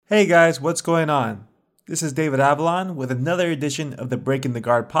Hey guys, what's going on? This is David Avalon with another edition of the Breaking the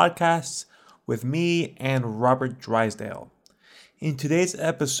Guard podcast with me and Robert Drysdale. In today's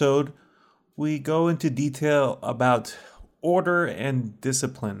episode, we go into detail about order and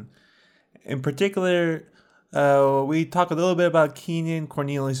discipline. In particular, we talk a little bit about Keenan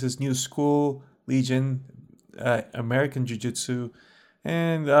Cornelius' new school, Legion, American Jiu-Jitsu,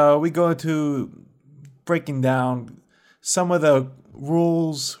 and we go into breaking down some of the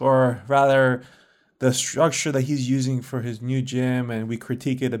rules, or rather the structure that he's using for his new gym, and we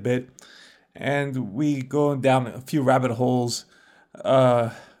critique it a bit. And we go down a few rabbit holes,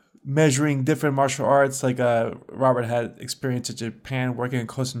 measuring different martial arts. Like Robert had experience in Japan working in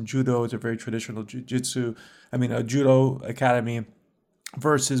Kosen Judo. It's a very traditional a judo academy,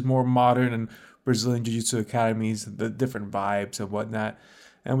 versus more modern and Brazilian Jiu-Jitsu academies, the different vibes and whatnot.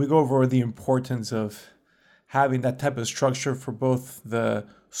 And we go over the importance of having that type of structure for both the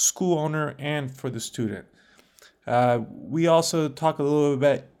school owner and for the student. We also talk a little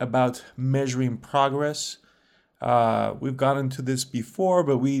bit about measuring progress. We've gone into this before,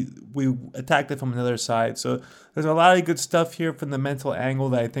 but we attacked it from another side. So there's a lot of good stuff here from the mental angle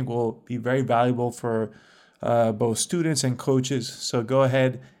that I think will be very valuable for both students and coaches. So go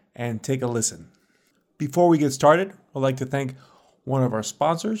ahead and take a listen. Before we get started, I'd like to thank one of our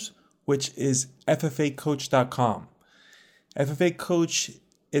sponsors, which is FFAcoach.com. FFA Coach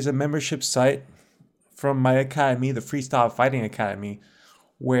is a membership site from my academy, the Freestyle Fighting Academy,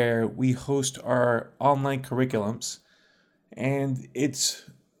 where we host our online curriculums, and it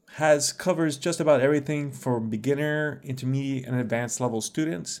covers just about everything for beginner, intermediate, and advanced level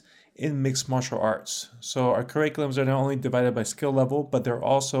students in mixed martial arts. So our curriculums are not only divided by skill level, but they're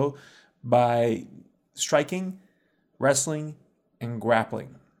also by striking, wrestling, and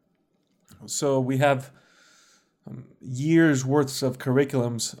grappling. So we have years worth of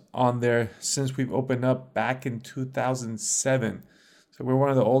curriculums on there since we've opened up back in 2007. So we're one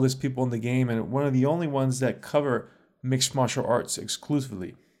of the oldest people in the game and one of the only ones that cover mixed martial arts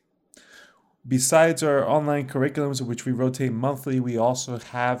exclusively. Besides our online curriculums, which we rotate monthly, we also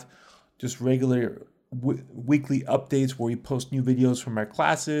have just regular weekly updates where we post new videos from our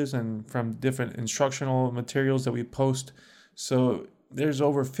classes and from different instructional materials that we post. So there's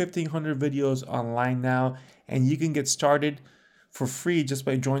over 1,500 videos online now, and you can get started for free just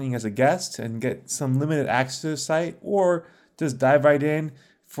by joining as a guest and get some limited access to the site, or just dive right in.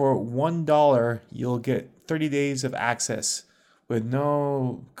 For $1, you'll get 30 days of access with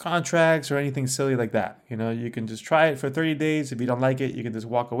no contracts or anything silly like that. You can just try it for 30 days. If you don't like it, you can just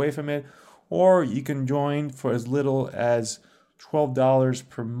walk away from it, or you can join for as little as $12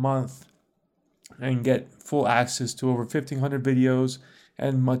 per month and get full access to over 1,500 videos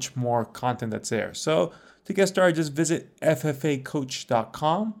and much more content that's there. So to get started, just visit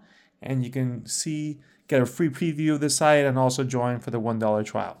ffacoach.com and you can get a free preview of the site and also join for the $1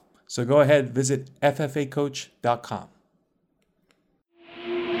 trial. So go ahead, visit ffacoach.com.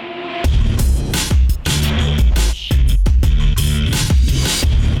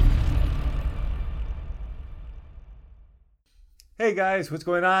 Hey guys, what's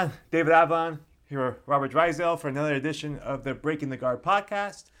going on? David Avalon here, Robert Drysdale, for another edition of the Breaking the Guard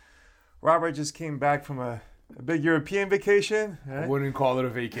podcast. Robert just came back from a big European vacation. Right? I wouldn't call it a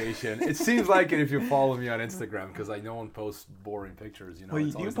vacation. It seems like it if you follow me on Instagram, because no one posts boring pictures. Well,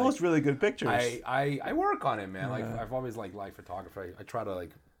 you post really good pictures. I work on it, man. I've always liked live photography. I try to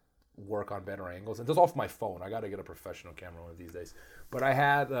work on better angles, and just off my phone. I got to get a professional camera one of these days. But I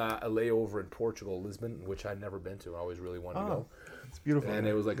had a layover in Portugal, Lisbon, which I'd never been to. I always really wanted to go. It's beautiful. And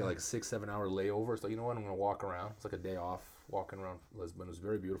it was like a 6-7 hour layover. So you know what? I'm going to walk around. It's like a day off walking around Lisbon. It was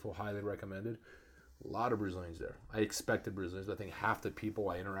very beautiful. Highly recommended. A lot of Brazilians there. I expected Brazilians, but I think half the people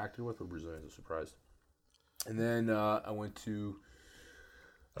I interacted with were Brazilians. I was surprised. And then I went to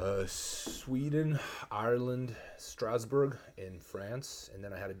Sweden, Ireland, Strasbourg in France, and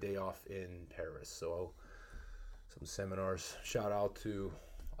then I had a day off in Paris. So some seminars. Shout out to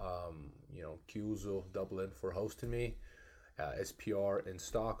Kyuzo Dublin for hosting me, SPR in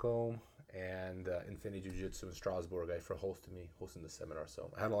Stockholm, and Infinity Jiu-Jitsu in Strasbourg for hosting the seminar.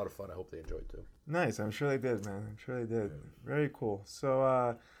 So I had a lot of fun. I hope they enjoyed too. Nice. I'm sure they did, man. I'm sure they did. Very cool. So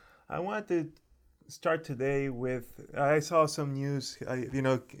I wanted to start today with, I saw some news.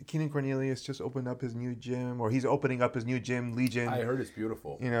 Keenan Cornelius just opened up his new gym, or he's opening up his new gym, Legion. I heard it's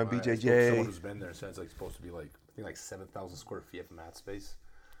beautiful. BJJ. Someone who's been there said it's supposed to be I think 7,000 square feet of mat space.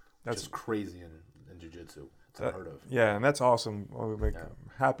 That's just crazy in jiu-jitsu. It's unheard of. Yeah, and that's awesome. I'm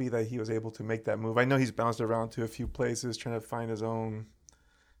happy that he was able to make that move. I know he's bounced around to a few places trying to find his own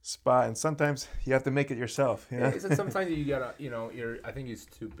spot, and sometimes you have to make it yourself. You know? Is it sometimes you gotta, I think he's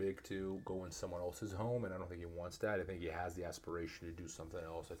too big to go in someone else's home, and I don't think he wants that. I think he has the aspiration to do something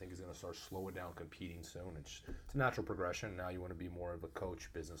else. I think he's gonna start slowing down competing soon. It's a natural progression. Now you want to be more of a coach,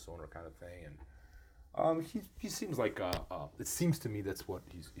 business owner kind of thing, and he seems like it seems to me that's what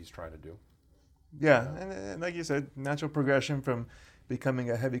he's trying to do. Yeah, and like you said, natural progression from becoming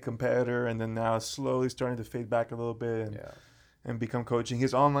a heavy competitor, and then now slowly starting to fade back a little bit, and become coaching.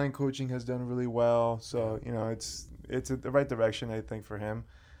 His online coaching has done really well, so it's the right direction, I think, for him.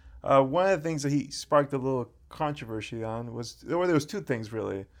 One of the things that he sparked a little controversy on there was two things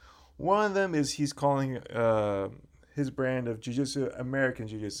really. One of them is he's calling his brand of jiu-jitsu American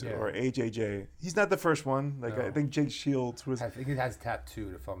Jiu-Jitsu, or AJJ. He's not the first one. No. I think Jake Shields was. I think he has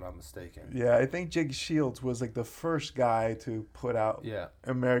tattooed, if I'm not mistaken. Yeah, I think Jake Shields was like the first guy to put out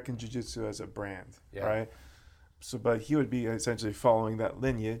American Jiu-Jitsu as a brand, right? So, but he would be essentially following that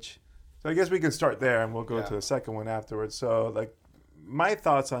lineage. So I guess we can start there, and we'll go to the second one afterwards. So, like, my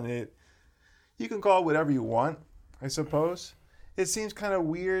thoughts on it, you can call it whatever you want, I suppose. It seems kind of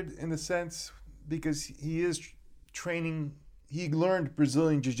weird in the sense because he is training. He learned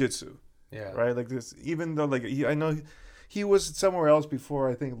Brazilian Jiu-Jitsu, right? Like this, even though I know he was somewhere else before.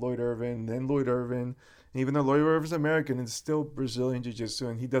 I think Lloyd Irvin, then Lloyd Irvin. And even though Lloyd Irvin's American, it's still Brazilian Jiu-Jitsu,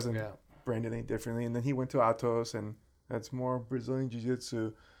 and he doesn't brand it any differently. And then he went to Atos, and that's more Brazilian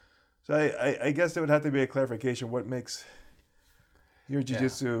Jiu-Jitsu. So I guess there would have to be a clarification. What makes your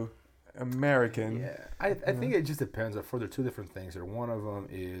Jiu-Jitsu American? Yeah, I think it just depends. For there are two different things here. One of them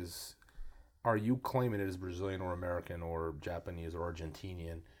is, are you claiming it as Brazilian or American or Japanese or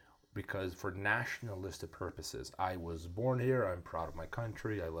Argentinian? Because for nationalistic purposes, I was born here, I'm proud of my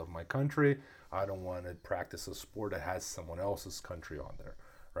country, I love my country, I don't want to practice a sport that has someone else's country on there,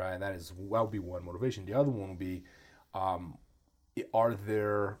 right? And that will be one motivation. The other one will be, are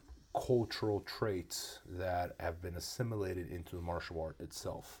there cultural traits that have been assimilated into the martial art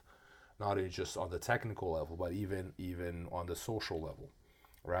itself? Not only just on the technical level, but even on the social level,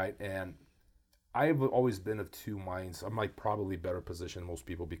 right? And I've always been of two minds. I'm like probably better positioned than most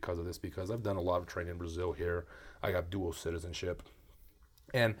people because of this, because I've done a lot of training in Brazil here. I got dual citizenship.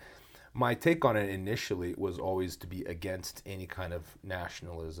 And my take on it initially was always to be against any kind of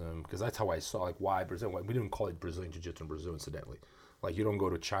nationalism, because that's how I saw, like, why Brazil? We didn't call it Brazilian Jiu-Jitsu in Brazil, incidentally. Like, you don't go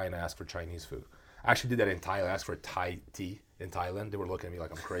to China, ask for Chinese food. I actually did that in Thailand. I asked for Thai tea in Thailand. They were looking at me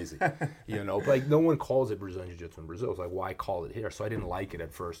like I'm crazy, But like, no one calls it Brazilian Jiu-Jitsu in Brazil. It's like, why call it here? So I didn't like it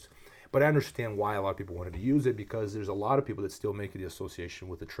at first. But I understand why a lot of people wanted to use it, because there's a lot of people that still make the association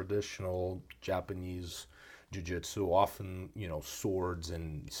with the traditional Japanese jiu-jitsu, often, swords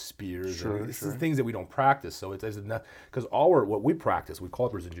and spears. Sure. Things that we don't practice. So it doesn't, because what we practice, we call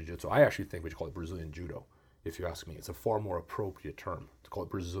it Brazilian jiu-jitsu. I actually think we should call it Brazilian judo, if you ask me. It's a far more appropriate term to call it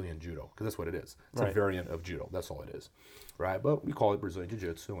Brazilian judo, because that's what it is. It's a variant of judo. That's all it is, right? But we call it Brazilian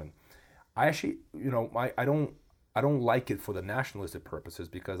jiu-jitsu. And I actually, I don't like it for the nationalistic purposes,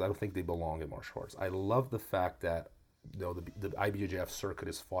 because I don't think they belong in martial arts. I love the fact that the IBJJF circuit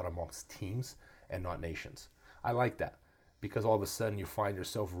is fought amongst teams and not nations. I like that, because all of a sudden you find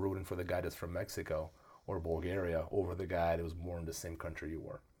yourself rooting for the guy that's from Mexico or Bulgaria over the guy that was born in the same country you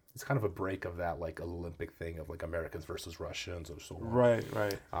were. It's kind of a break of that, like, Olympic thing of like Americans versus Russians or so on. Right.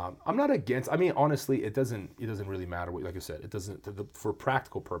 I'm not against. I mean, honestly, it doesn't really matter. Like I said, it doesn't. For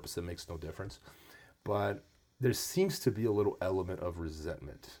practical purpose, it makes no difference. But there seems to be a little element of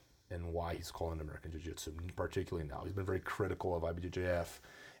resentment in why he's calling American Jiu-Jitsu, particularly now. He's been very critical of IBJJF,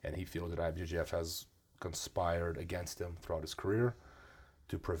 and he feels that IBJJF has conspired against him throughout his career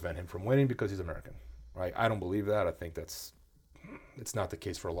to prevent him from winning because he's American, right? I don't believe that. I think it's not the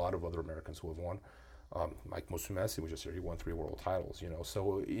case for a lot of other Americans who have won. Mike Musumeci was just here. He won 3 world titles,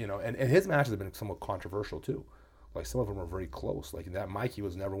 So, and his matches have been somewhat controversial too. Like, some of them are very close. Like, that Mikey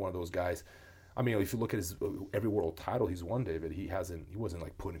was never one of those guys. I mean, if you look at his every world title he's won, David, he wasn't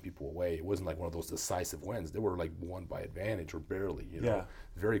like putting people away. It wasn't like one of those decisive wins. They were like won by advantage or barely,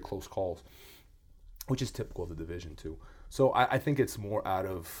 very close calls, which is typical of the division too. So I think it's more out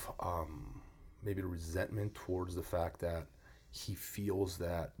of maybe resentment towards the fact that he feels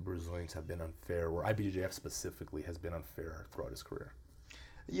that Brazilians have been unfair, or IBJJF specifically has been unfair throughout his career.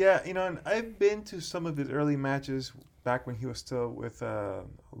 Yeah, and I've been to some of his early matches back when he was still with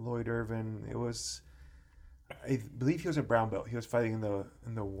Lloyd Irvin. I believe he was a brown belt. He was fighting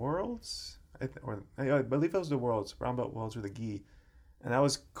in the Worlds, I believe it was the Worlds, brown belt Worlds with a gi. And I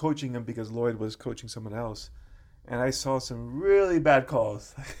was coaching him because Lloyd was coaching someone else. And I saw some really bad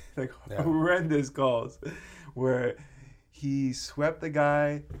calls, horrendous calls, where he swept the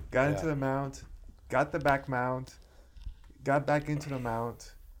guy, got into the mount, got the back mount, got back into the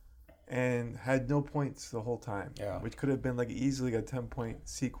mount, and had no points the whole time, Yeah. which could have been like easily a 10-point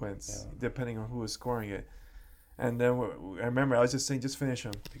sequence, depending on who was scoring it. And then I remember I was just saying, just finish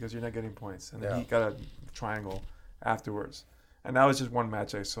him because you're not getting points. And then he got a triangle afterwards. And that was just one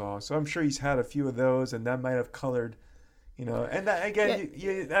match I saw. So I'm sure he's had a few of those, and that might have colored, And that,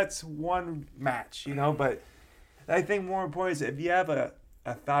 again, that's one match, But I think more important is if you have a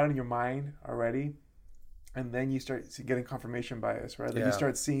thought in your mind already, and then you start getting confirmation bias, right? Like you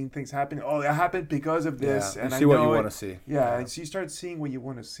start seeing things happen. Oh, it happened because of this. Yeah. And you see what you want to see. Yeah, and so you start seeing what you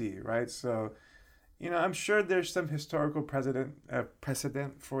want to see, right? So, I'm sure there's some historical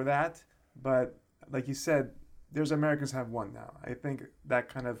precedent for that. But like you said, there's Americans have won now. I think that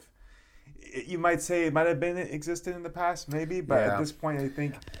kind of, you might say it might have been existed in the past, maybe. But at this point, I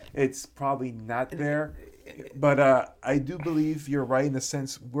think it's probably not there. But I do believe you're right in the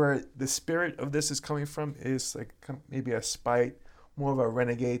sense where the spirit of this is coming from is like maybe a spite, more of a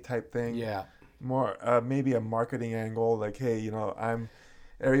renegade type thing. Yeah. More maybe a marketing angle, like, hey,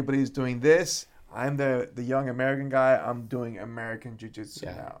 everybody's doing this. I'm the young American guy. I'm doing American jiu-jitsu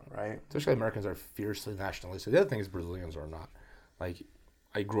now, right? Especially Americans are fiercely nationalistic. The other thing is Brazilians are not. Like,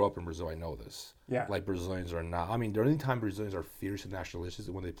 I grew up in Brazil. I know this. Yeah. Like, Brazilians are not. I mean, the only time Brazilians are fiercely nationalistic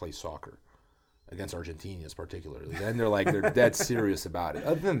is when they play soccer. Against Argentinians particularly. Then they're dead serious about it.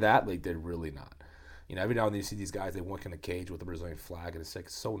 Other than that, like, they're really not. Every now and then you see these guys, they walk in a cage with the Brazilian flag, and it's like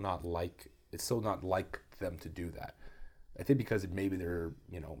so not like them to do that. I think because maybe they're,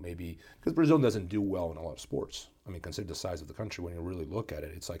 maybe because Brazil doesn't do well in a lot of sports. I mean, consider the size of the country when you really look at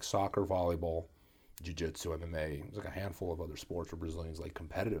it. It's like soccer, volleyball, jiu-jitsu, MMA. There's like a handful of other sports where Brazilians like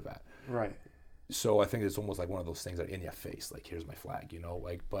competitive at. Right. So I think it's almost like one of those things that in your face, like, here's my flag,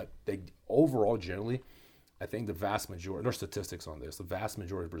 but they overall, generally, I think the vast majority, there's statistics on this, the vast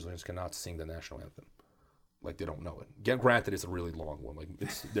majority of Brazilians cannot sing the national anthem. Like, they don't know it. Granted, it's a really long one. Like,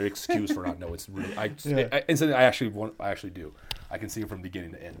 it's their excuse for not knowing. It's really, I actually do. I can sing it from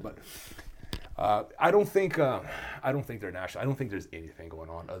beginning to end, but I don't think they're national. I don't think there's anything going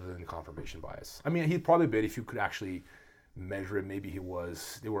on other than confirmation bias. I mean, he'd probably bet if you could actually measure it, maybe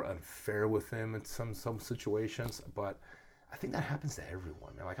they were unfair with him in some situations, but I think that happens to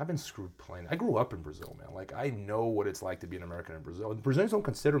everyone, man. Like, I've been screwed playing. I grew up in Brazil, man. Like, I know what it's like to be an American in Brazil. Brazilians don't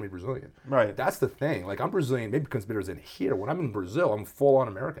consider me Brazilian. Right. That's the thing. Like, I'm Brazilian, maybe considered in here. When I'm in Brazil, I'm full-on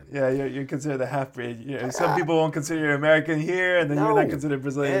American. Yeah, you're considered the half-breed. Some people won't consider you American here, and then you're not considered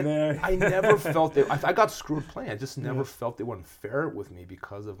Brazilian there. I never felt it. I got screwed playing. I just never felt they were unfair with me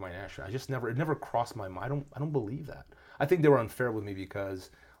because of my nationality. It never crossed my mind. I don't believe that. I think they were unfair with me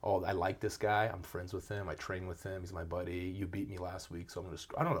because, I like this guy. I'm friends with him. I train with him. He's my buddy. You beat me last week, so I'm going to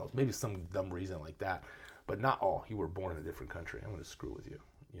screw. I don't know. Maybe some dumb reason like that. But not, you were born in a different country. I'm going to screw with you,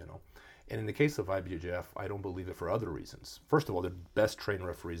 And in the case of IBJJF, I don't believe it for other reasons. First of all, they're the best trained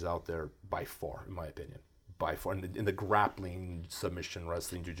referees out there by far, in my opinion. By far. In the grappling, submission,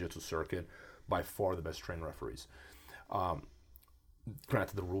 wrestling, jiu-jitsu circuit, by far the best trained referees.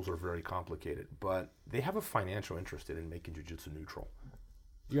 Granted, the rules are very complicated, but they have a financial interest in making jiu-jitsu neutral.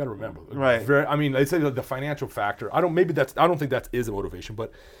 You got to remember, right? I'd say the financial factor. I don't think that is a motivation,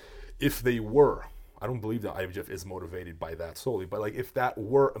 but if they were, I don't believe that IBJJF is motivated by that solely. But like, if that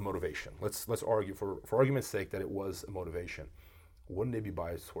were a motivation, let's argue for argument's sake that it was a motivation, wouldn't they be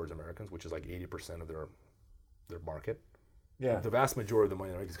biased towards Americans, which is like 80% of their market? Yeah, the vast majority of the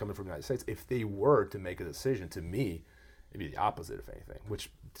money is coming from the United States. If they were to make a decision, to me, it'd be the opposite, if anything,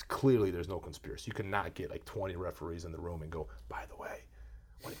 which clearly there's no conspiracy. You cannot get like 20 referees in the room and go, by the way,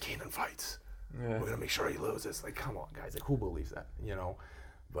 when Keenan fights, we're going to make sure he loses. Like, come on, guys. Like, who believes that,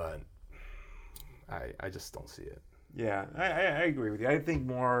 But I just don't see it. Yeah, I agree with you. I think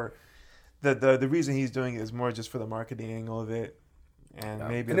more the reason he's doing it is more just for the marketing angle of it. And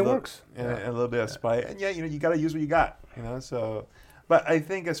maybe it works. And a little bit of spite. And you got to use what you got, so. But I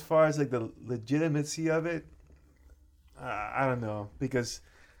think as far as like the legitimacy of it, I don't know, because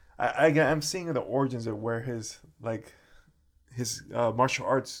I'm seeing the origins of where his martial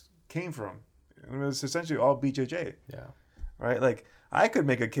arts came from. It was essentially all BJJ. Yeah. Right? Like, I could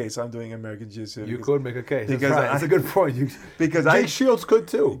make a case I'm doing American Jiu-Jitsu. You could make a case. Because that's a good point. Because Jake Shields could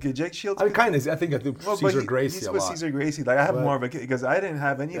too. Jake Shields. I think Cesar Gracie he's a with lot. Cesar Gracie. Like, I have more of a case because I didn't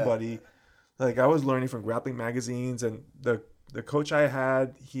have anybody. Yeah. Like, I was learning from grappling magazines, and the coach I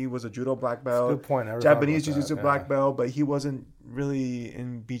had, he was a judo black belt. That's a good point. Japanese jiu-jitsu black belt, but he wasn't really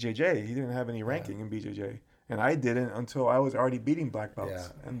in BJJ. He didn't have any ranking in BJJ. And I didn't until I was already beating black belts.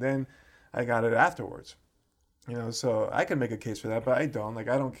 Yeah. And then I got it afterwards. So I can make a case for that, but I don't. Like,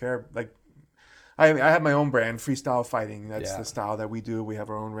 I don't care. Like, I have my own brand, Freestyle Fighting. That's the style that we do. We have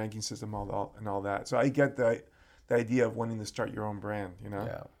our own ranking system and all that. So I get the idea of wanting to start your own brand,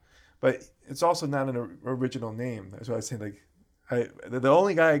 Yeah. but it's also not an original name. That's why I was saying like. The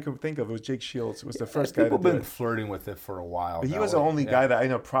only guy I could think of was Jake Shields. Was the first guy. People That have did been it. flirting with it for a while. But he was the only guy that I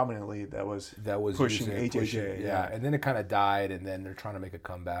know prominently that was pushing using AJJ. Yeah, and then it kind of died, and then they're trying to make a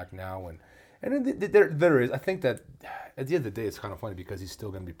comeback now, and then there is. I think that at the end of the day, it's kind of funny because he's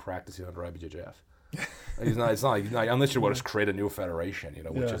still going to be practicing under IBJJF. He's not. It's not like unless you want to create a new federation,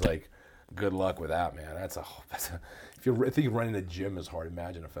 which is like, good luck with that, man. That's a. I think running a gym is hard.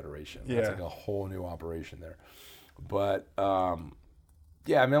 Imagine a federation. That's like a whole new operation there. But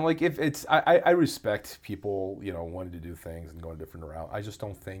yeah, I mean, like if it's, I respect people, wanting to do things and going a different route. I just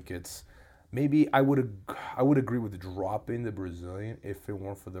don't think it's. Maybe I would agree with dropping the Brazilian if it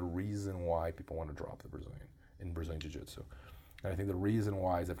weren't for the reason why people want to drop the Brazilian in Brazilian Jiu-Jitsu. And I think the reason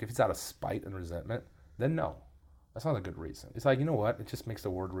why is if it's out of spite and resentment, then no, that's not a good reason. It's like, you know what? It just makes the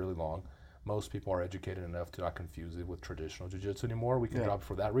word really long. Most people are educated enough to not confuse it with traditional Jiu-Jitsu anymore. We can drop it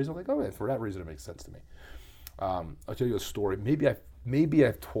for that reason. Like, oh, for that reason, it makes sense to me. I'll tell you a story. Maybe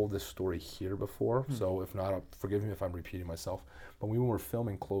I've told this story here before, so if not, forgive me if I'm repeating myself. But when we were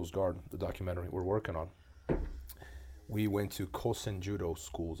filming Closed Guard, the documentary we're working on, we went to Kosen Judo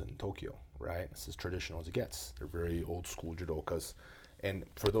schools in Tokyo, right? It's as traditional as it gets. They're very old school judokas. And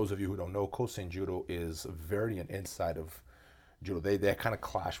for those of you who don't know, Kosen Judo is a variant inside of Judo. They kind of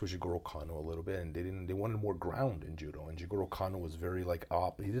clashed with Jigoro Kano a little bit, and they wanted more ground in Judo. And Jigoro Kano was very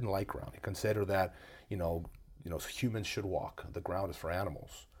he didn't like ground. He considered that, humans should walk. The ground is for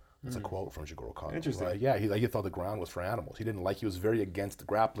animals. That's a quote from Jigoro Kano. Interesting. Right? Yeah, he thought the ground was for animals. He was very against the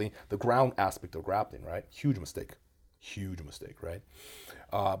grappling, the ground aspect of grappling, right? Huge mistake, right?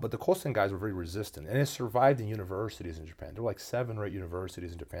 But the Kosen guys were very resistant, and it survived in universities in Japan. There were like 7 or 8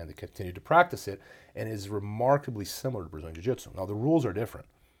 universities in Japan that continued to practice it, and is remarkably similar to Brazilian Jiu-Jitsu. Now, the rules are different,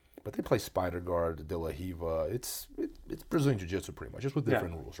 but they play Spider Guard, De La Riva. It's Brazilian Jiu-Jitsu pretty much, just with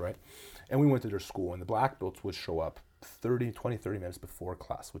different rules, right? And we went to their school, and the black belts would show up 30 minutes before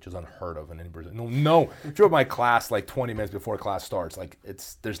class, which is unheard of in any Brazil. No, if you're at my class like 20 minutes before class starts, like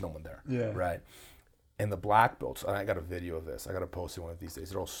there's no one there, right? And the black belts, and I got a video of this. I got to post it one of these days.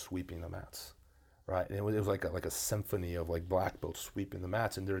 They're all sweeping the mats, right? And it was like a symphony of like black belts sweeping the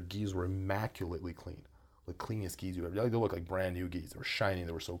mats, and their gis were immaculately clean, the cleanest gis you ever. They look like brand new gis. They were shining.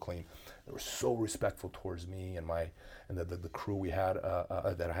 They were so clean. They were so respectful towards me and the crew we had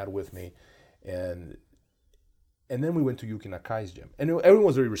that I had with me, and then we went to Yuki Nakai's gym. And everyone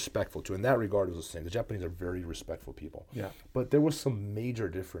was very respectful too. In that regard, it was the same. The Japanese are very respectful people. Yeah. But there was some major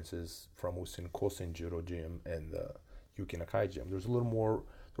differences from Kosen Judo gym and the Yuki Nakai gym. They were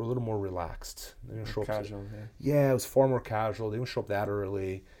a little more relaxed. They didn't show casual, up. Yeah, it was far more casual. They didn't show up that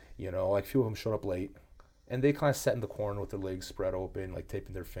early. Like a few of them showed up late. And they kind of sat in the corner with their legs spread open, like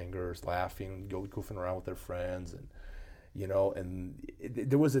taping their fingers, laughing, goofing around with their friends. And,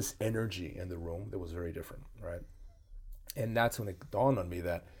 there was this energy in the room that was very different, right? And that's when it dawned on me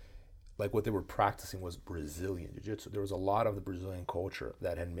that like what they were practicing was Brazilian Jiu-Jitsu. There was a lot of the Brazilian culture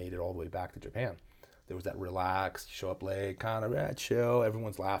that had made it all the way back to Japan. There was that relaxed, show up late, kind of chill.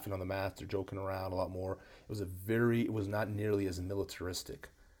 Everyone's laughing on the mat. They're joking around a lot more. It was not nearly as militaristic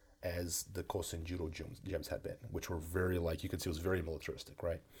as the Kosen Judo gyms had been, which were very you could see it was very militaristic,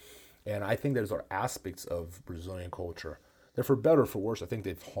 right? And I think there's aspects of Brazilian culture that, for better or for worse, I think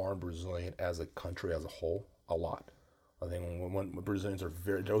they've harmed Brazilian as a country as a whole a lot. I think when Brazilians are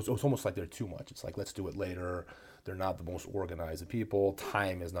it's almost like they're too much. It's like, let's do it later. They're not the most organized people.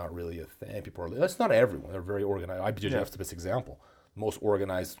 Time is not really a thing. That's not everyone. They're very organized. IBJJF is the best example. The most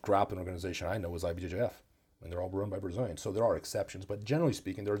organized grappling organization I know is IBJJF, and they're all run by Brazilians. So there are exceptions, but generally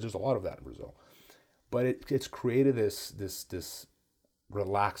speaking, there's a lot of that in Brazil. But it's created this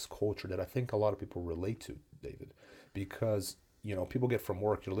relaxed culture that I think a lot of people relate to, David, because people get from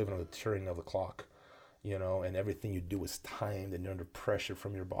work, you're living on the tyranny of the clock. And everything you do is timed, and you're under pressure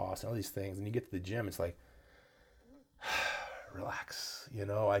from your boss and all these things. And you get to the gym, it's like, relax,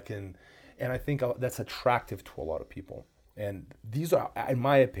 and I think that's attractive to a lot of people. And these are, in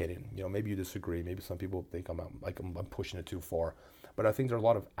my opinion, maybe you disagree. Maybe some people think I'm pushing it too far. But I think there are a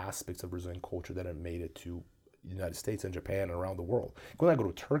lot of aspects of Brazilian culture that have made it to the United States and Japan and around the world. When I go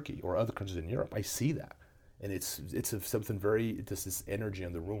to Turkey or other countries in Europe, I see that. And it's something very, just this energy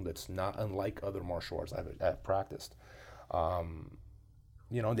in the room that's not unlike other martial arts I've practiced. The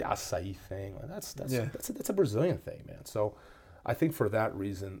acai thing, that's a Brazilian thing, man. So I think for that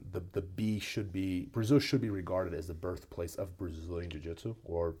reason, Brazil should be regarded as the birthplace of Brazilian Jiu-Jitsu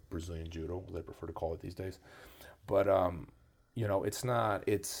or Brazilian Judo, they prefer to call it these days. But it's not.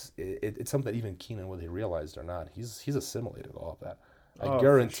 It's something that even Keenan, whether he realized or not, he's assimilated all of that. I Oh, for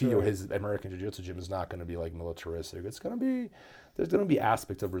guarantee you sure. his American Jiu-Jitsu gym is not going to be like militaristic. There's going to be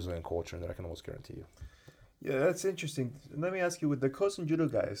aspects of Brazilian culture that I can almost guarantee you. Yeah, that's interesting. Let me ask you, with the Kosen Judo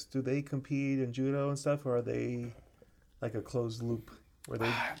guys, do they compete in judo and stuff, or are they like a closed loop where they're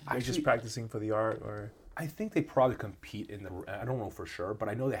just Actually, practicing for the art? Or I think they probably compete in the. I don't know for sure, but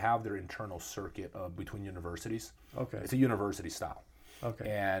I know they have their internal circuit between universities. okay, It's a university style, okay,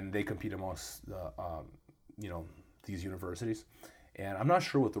 and they compete amongst you know, these universities. And I'm not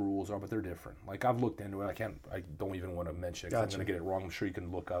sure what the rules are, but they're different. Like I've looked into it. I don't even want to mention it 'cause I'm Gotcha. going to get it wrong. I'm sure you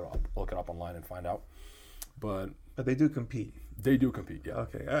can look it up online and find out. But but they do compete. they do compete. Yeah.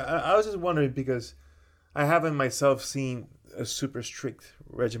 Okay, I was just wondering because I haven't myself seen a super strict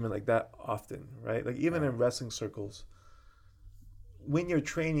regimen like that often, right? Like even in wrestling circles, when you're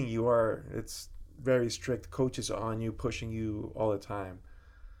training, it's very strict. Coaches are on you, pushing you all the time.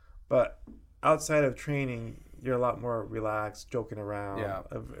 But outside of training, you're a lot more relaxed, joking around, Yeah.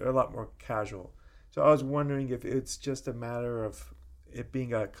 a lot more casual. So I was wondering if it's just a matter of it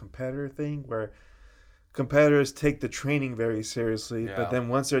being a competitor thing where competitors take the training very seriously, Yeah. but then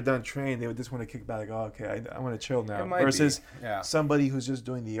once they're done training, they would just want to kick back, like, oh, okay, I want to chill now. It might be. Versus Yeah. somebody who's just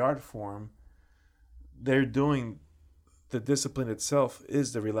doing the art form, they're doing the discipline itself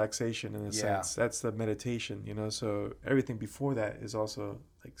is the relaxation in a Yeah. sense. That's the meditation, so everything before that is also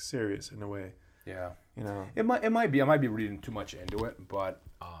like serious in a way, Yeah. you know. It might be. I might be reading too much into it, but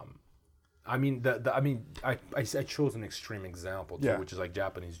I mean, I chose an extreme example too, Yeah. which is like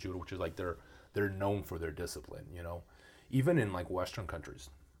Japanese judo, which is like they're known for their discipline. Even in like Western countries,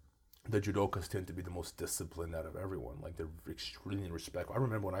 the judokas tend to be the most disciplined out of everyone. Like they're extremely respectful. I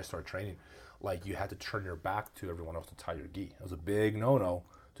remember when I started training, like you had to turn your back to everyone else to tie your gi. It was a big no-no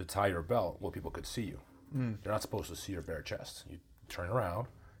to tie your belt where people could see you. They're not supposed to see your bare chest. You turn around,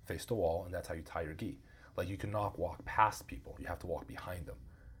 face the wall, and that's how you tie your gi. Like you cannot walk past people. You have to walk behind them.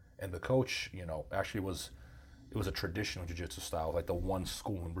 And the coach, actually it was a traditional jiu-jitsu style, like the one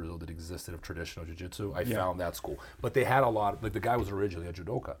school in Brazil that existed of traditional jiu-jitsu. I found that school. But they had a lot, like the guy was originally a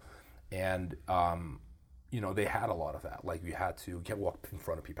judoka. And, they had a lot of that. Like you can't walk in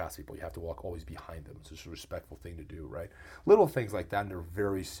front of people, past people. You have to walk always behind them. It's just a respectful thing to do, right? Little things like that, and they're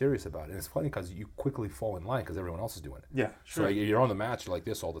very serious about it. And it's funny because you quickly fall in line because everyone else is doing it. Yeah, So like, you're on the mat, you're like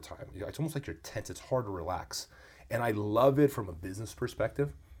this all the time. It's almost like you're tense. It's hard to relax. And I love it from a business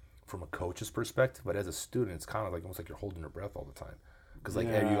perspective, from a coach's perspective, but as a student, it's kind of like almost like you're holding your breath all the time. Because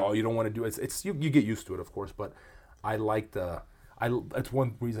all you don't want to do, it's you get used to it, of course, but I like that's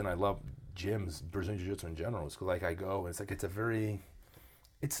one reason I love gyms, Brazilian Jiu-Jitsu in general, is because like I go, and it's like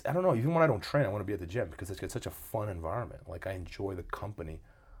I don't know, even when I don't train, I want to be at the gym because it's such a fun environment. Like I enjoy the company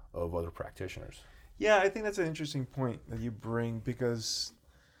of other practitioners. Yeah, I think that's an interesting point that you bring because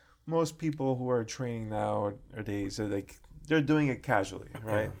most people who are training nowadays are like they're doing it casually,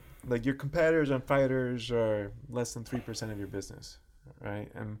 right? Like your competitors and fighters are less than 3% of your business, right?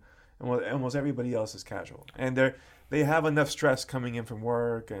 And almost everybody else is casual, and they have enough stress coming in from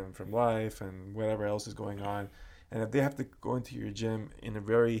work and from life and whatever else is going on, and if they have to go into your gym in a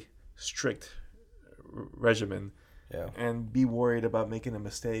very strict regimen, and be worried about making a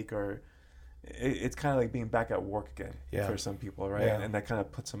mistake or it's kind of like being back at work again for some people, right? Yeah. And that kind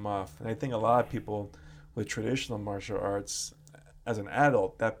of puts them off. And I think a lot of people with traditional martial arts, as an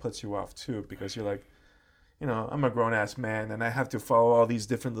adult, that puts you off too because you're like, I'm a grown ass man and I have to follow all these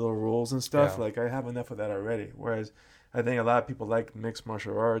different little rules and stuff. Yeah. Like I have enough of that already. Whereas I think a lot of people like mixed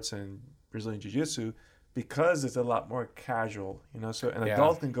martial arts and Brazilian Jiu-Jitsu because it's a lot more casual, So an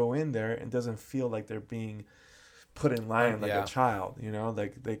adult can go in there and doesn't feel like they're being put in line like a child,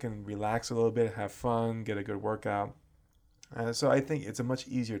 like they can relax a little bit, have fun, get a good workout. So I think it's a much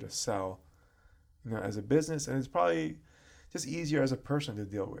easier to sell, as a business, and it's probably just easier as a person to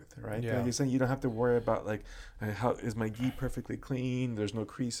deal with, right? Yeah. Like you're saying, you don't have to worry about like, how is my gi perfectly clean? There's no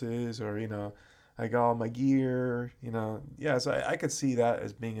creases, or I got all my gear, Yeah, so I could see that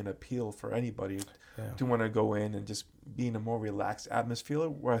as being an appeal for anybody to want to go in and just be in a more relaxed atmosphere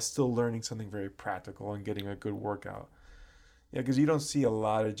while still learning something very practical and getting a good workout. Yeah, because you don't see a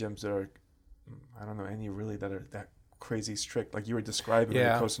lot of gyms that are, I don't know any really that are that crazy strict, like you were describing with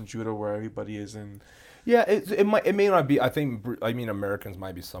the Kosen Judo, where everybody is in. Yeah, it may not be. I mean Americans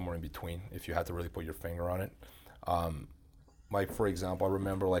might be somewhere in between if you had to really put your finger on it. Like for example, I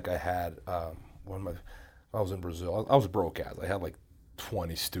remember like I had I was in Brazil. I was broke as I had like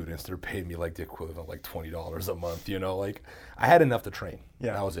 20 students. They're paying me like the equivalent of like $20 a month. Like I had enough to train.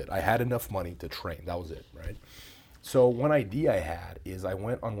 Yeah, that was it. I had enough money to train. That was it, right? So one idea I had is I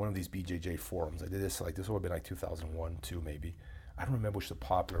went on one of these BJJ forums. I did this this would have been like 2001, 2 maybe. I don't remember which the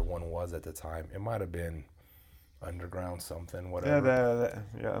popular one was at the time. It might have been underground something, Yeah, whatever.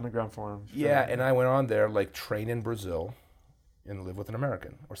 underground forum. Sure. Yeah, and I went on there, like, train in Brazil and live with an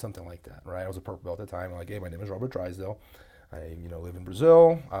American or something like that, right? I was a purple belt at the time. I'm like, hey, my name is Robert Drysdale. I, live in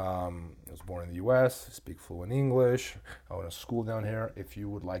Brazil. I was born in the U.S., speak fluent English. I went to school down here. If you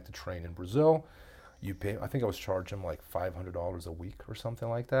would like to train in Brazil, you pay, I think I was charging like $500 a week or something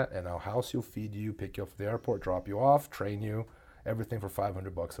like that. And I'll house you, feed you, pick you up at the airport, drop you off, train you, everything for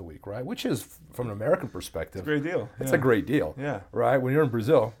 $500 a week, right? Which is, from an American perspective, It's a great deal. it's a great deal. Yeah. Right? When you're in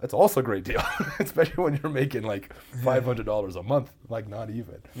Brazil, it's also a great deal, especially when you're making like $500 a month, like not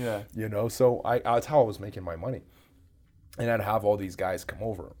even. Yeah. So that's how I was making my money. And I'd have all these guys come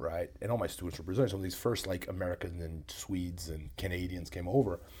over, right? And all my students were Brazilian. So these first like Americans and Swedes and Canadians came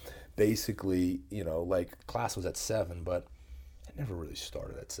over. Basically, like class was at 7, but it never really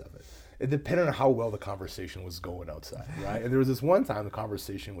started at 7. It depended on how well the conversation was going outside, right? And there was this one time the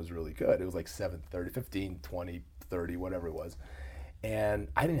conversation was really good. It was like 7:30, 15, 20, 30, whatever it was. And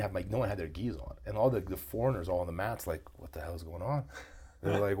I didn't have no one had their gis on. And all the foreigners all on the mats like, what the hell is going on? They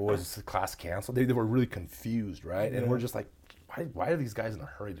were like, well, was the class canceled? They were really confused, right? And we're just like, why are these guys in a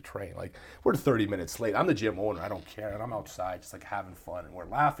hurry to train? Like, we're 30 minutes late. I'm the gym owner. I don't care. And I'm outside just like having fun and we're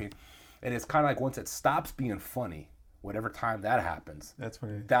laughing. And it's kind of like once it stops being funny, whatever time that happens, that's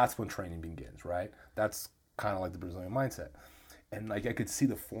when training begins, right? That's kind of like the Brazilian mindset. And like I could see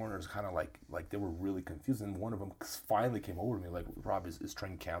the foreigners kind of like they were really confused. And one of them finally came over to me like, Rob, is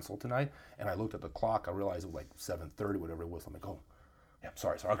training canceled tonight? And I looked at the clock. I realized it was like 7:30, whatever it was. I'm like, oh. Yeah,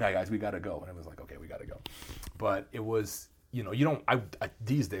 sorry. Okay, guys, we got to go. And I was like, okay, we got to go. But it was, you don't, I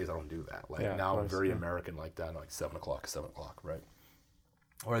these days I don't do that. Like now I'm very American like that, like 7 o'clock, right?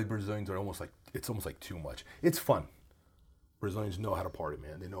 Or the Brazilians are it's almost like too much. It's fun. Brazilians know how to party,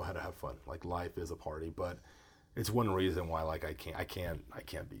 man. They know how to have fun. Like life is a party, but it's one reason why like I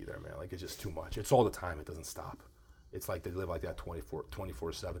can't be there, man. Like it's just too much. It's all the time. It doesn't stop. It's like they live like that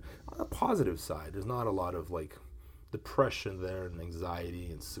 24/7. On the positive side, there's not a lot of like depression there and anxiety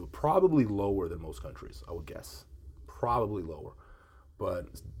and so probably lower than most countries, I would guess. Probably lower. But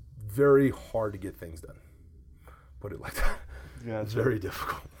it's very hard to get things done. Put it like that. Yeah, it's very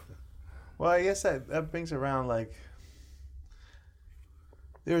difficult. Well, I guess that brings around like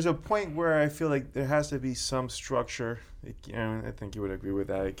there's a point where I feel like there has to be some structure. I think you would agree with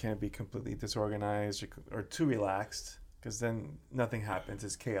that. It can't be completely disorganized or too relaxed because then nothing happens.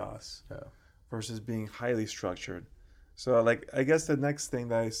 It's chaos. Yeah. Versus being highly structured. So, like, I guess the next thing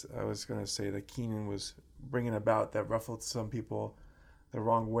that I was going to say that Keenan was bringing about that ruffled some people the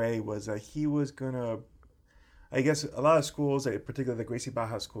wrong way was that he was going to, I guess a lot of schools, particularly the Gracie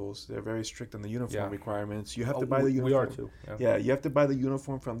Barra schools, they're very strict on the uniform requirements. You have to buy the uniform. We are too. Yeah, you have to buy the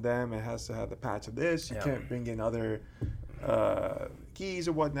uniform from them. It has to have the patch of this. You can't bring in other keys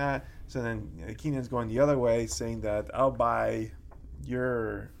or whatnot. So then Keenan's going the other way, saying that I'll buy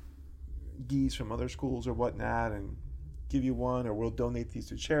your geese from other schools or whatnot and give you one, or we'll donate these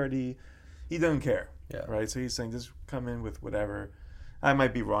to charity. He doesn't care, right? So he's saying just come in with whatever. I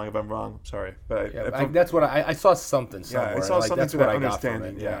might be wrong. If I'm wrong, I'm sorry. But that's what I saw something somewhere. Yeah, I saw something that's to what that I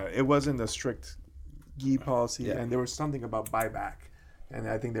understanding. Got from it. It wasn't a strict gi policy, and there was something about buyback, and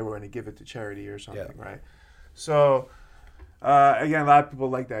I think they were going to give it to charity or something, right? So again, a lot of people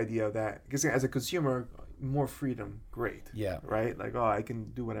like the idea of that because as a consumer, more freedom, great. Yeah. Right? Like, I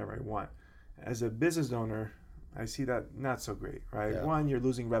can do whatever I want. As a business owner, I see that not so great, right? Yeah. One, you're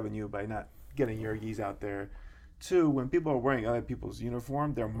losing revenue by not getting your geese out there. 2, when people are wearing other people's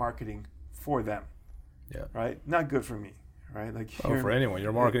uniform, they're marketing for them. Yeah. Right? Not good for me, right? Like for anyone.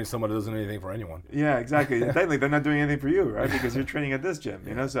 You're marketing someone who doesn't do anything for anyone. Yeah, exactly. Technically, they're not doing anything for you, right? Because you're training at this gym,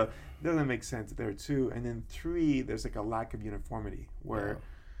 So it doesn't make sense there, 2. And then 3, there's like a lack of uniformity where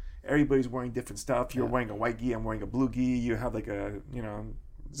everybody's wearing different stuff. You're wearing a white gi, I'm wearing a blue gi. You have like a,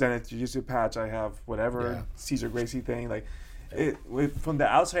 Zenith Jiu-Jitsu patch, I have whatever, Cesar Gracie thing. Like, from the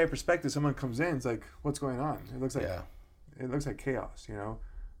outside perspective, someone comes in, it's like, what's going on? It looks like chaos,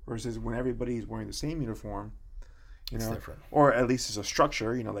 versus when everybody's wearing the same uniform, it's different. Or at least it's a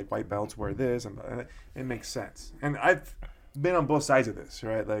structure, like white belts wear this, and it makes sense. And I've been on both sides of this,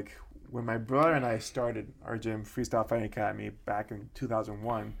 right? Like, when my brother and I started our gym, Freestyle Fighting Academy, back in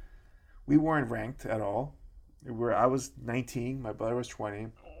 2001, we weren't ranked at all. I was 19, my brother was 20,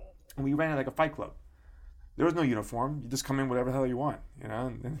 and we ran it like a fight club. There was no uniform. You just come in whatever the hell you want,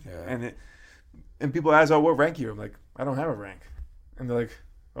 And people ask, what rank are you? I'm like, I don't have a rank. And they're like,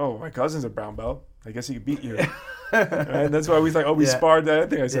 oh, my cousin's a brown belt. I guess he could beat you. And that's why we thought, we sparred that. I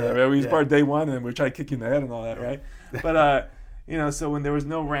think I said that. Right? We sparred day 1, and then we tried to kick you in the head and all that, right? But so when there was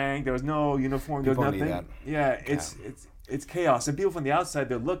no rank, there was no uniform, there was nothing. it's chaos, and people from the outside,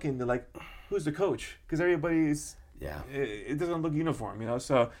 they're looking, they're like, who's the coach? Because everybody's, it doesn't look uniform,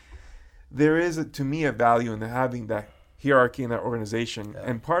 so there is to me a value in having that hierarchy in that organization,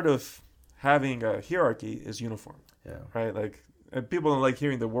 and part of having a hierarchy is uniform, right? Like, people don't like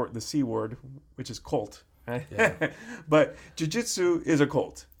hearing the C word, which is cult. Right? Yeah. But jiu-jitsu is a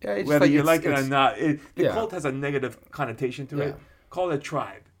cult. Yeah, whether you like it or not. The cult has a negative connotation to it. Call it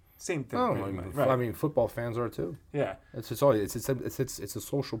tribe. Same thing. Oh, I mean, football fans are too. Yeah. It's a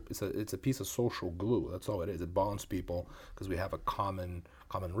piece of social glue. That's all it is. It bonds people because we have a common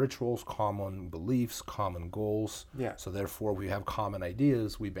rituals, common beliefs, common goals. Yeah. So therefore, we have common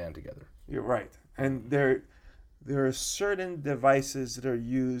ideas. We band together. You're right. And there are certain devices that are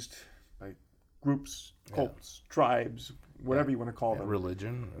used by groups, cults, tribes, whatever you want to call them.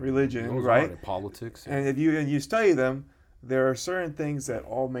 Religion, right? Politics. And if you study them, there are certain things that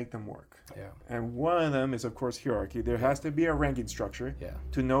all make them work. Yeah. And one of them is, of course, hierarchy. There has to be a ranking structure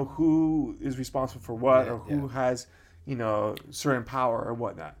to know who is responsible for what or who has, certain power or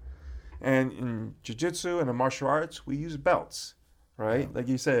whatnot. And in jiu-jitsu and in martial arts, we use belts, right? Like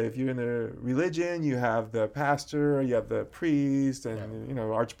you said, if you're in the religion, you have the pastor, you have the priest, and,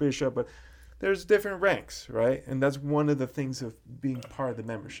 archbishop, but there's different ranks, right? And that's one of the things of being part of the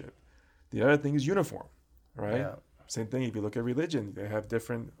membership. The other thing is uniform, right? Yeah. Same thing if you look at religion. They have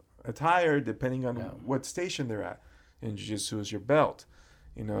different attire depending on what station they're at. In jiu-jitsu is your belt.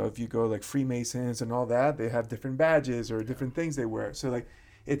 If you go like Freemasons and all that, they have different badges or different things they wear. So like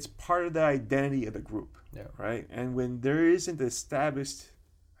it's part of the identity of the group, right? And when there isn't established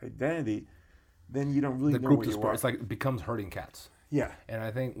identity, then you don't really know where you are. It's like it becomes herding cats. Yeah. And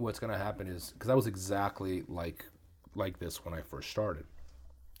I think what's going to happen is, because I was exactly like this when I first started.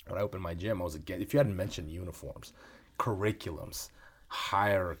 When I opened my gym, if you hadn't mentioned uniforms, curriculums,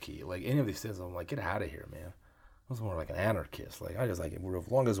 hierarchy, like any of these things, I'm like, get out of here, man. I was more like an anarchist. Like, I just like,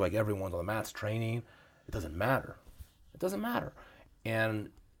 as long as like everyone's on the mats training, it doesn't matter. It doesn't matter. And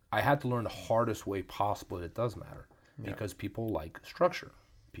I had to learn the hardest way possible that it does matter, because people like structure,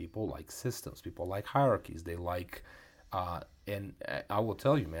 people like systems, people like hierarchies. They like, and I will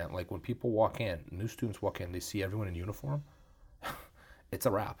tell you, man, like when people walk in, new students walk in, they see everyone in uniform, it's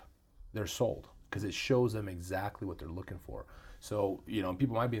a wrap. They're sold because it shows them exactly what they're looking for. So,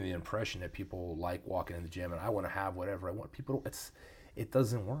 people might be in the impression that people like walking in the gym and I want to have whatever I want. It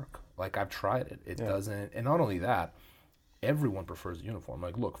doesn't work. Like, I've tried it. It doesn't. And not only that, everyone prefers the uniform.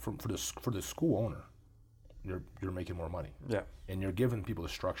 Like, look, for the school owner, you're making more money. Yeah. And you're giving people the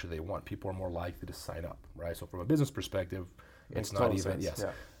structure they want. People are more likely to sign up, right? So from a business perspective, it's not even sense. Yes.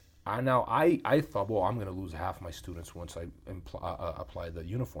 Yeah. I thought, well, I'm going to lose half my students once I apply the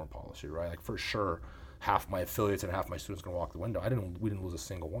uniform policy, right? Like, for sure, half my affiliates and half my students are going to walk the window. We didn't lose a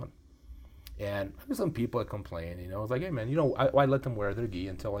single one. And there's some people that complain, it's like, hey, man, I let them wear their gi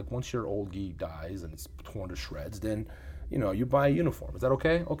until, like, once your old gi dies and it's torn to shreds, then, you buy a uniform. Is that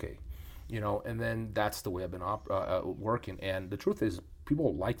okay? Okay. And then that's the way I've been working. And the truth is,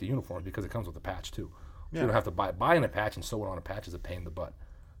 people like the uniform because it comes with a patch, too. So you don't have to buying a patch and sew it on a patch is a pain in the butt.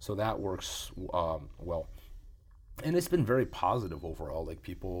 So that works well. And it's been very positive overall. Like,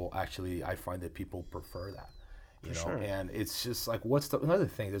 people actually, I find that people prefer that. Sure. And it's just like, another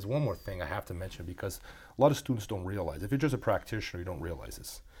thing, there's one more thing I have to mention, because a lot of students don't realize, if you're just a practitioner, you don't realize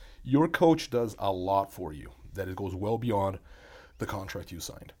this. Your coach does a lot for you that it goes well beyond the contract you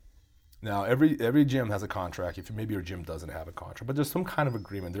signed. Now, every gym has a contract. Maybe your gym doesn't have a contract, but there's some kind of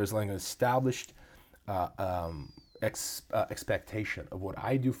agreement. There's like an established expectation of what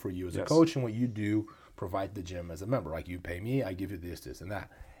I do for you as a coach and what you do provide the gym as a member. Like, you pay me, I give you this, and that.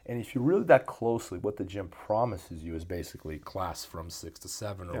 And if you really that closely, what the gym promises you is basically class from 6 to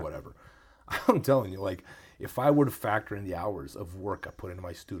 7 or whatever. I'm telling you, like, if I were to factor in the hours of work I put into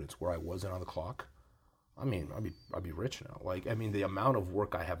my students where I wasn't on the clock, I mean, I'd be rich now. Like, I mean, the amount of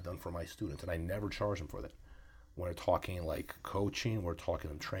work I have done for my students, and I never charge them for that. We're talking like coaching, we're talking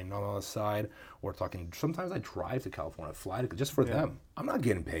them training on the side, we're talking, sometimes I drive to California, fly to, just for them. I'm not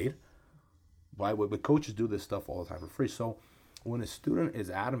getting paid. But coaches do this stuff all the time for free. So when a student is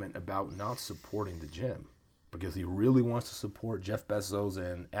adamant about not supporting the gym because he really wants to support Jeff Bezos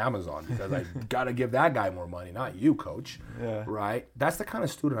and Amazon because I got to give that guy more money, not you, coach, right? That's the kind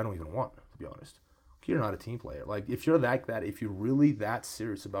of student I don't even want, to be honest. You're not a team player. Like, if you're like that, if you're really that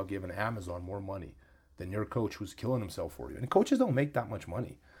serious about giving Amazon more money than your coach who's killing himself for you. And coaches don't make that much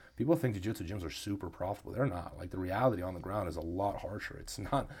money. People think jiu-jitsu gyms are super profitable. They're not. Like, the reality on the ground is a lot harsher. It's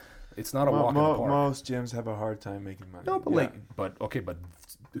not, It's not a walk in the park. Most gyms have a hard time making money. No, but okay,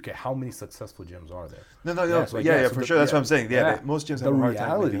 how many successful gyms are there? No, So for sure. That's what I'm saying. Yeah, most gyms have a hard time.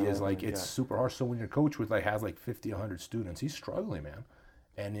 The reality is like it's super hard. So when your coach has like 50, 100 students, he's struggling, man.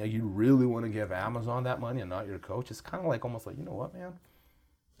 And you really want to give Amazon that money and not your coach. It's kind of like almost like, you know what, man?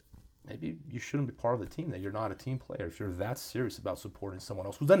 Maybe you shouldn't be part of the team. That you're not a team player. If you're that serious about supporting someone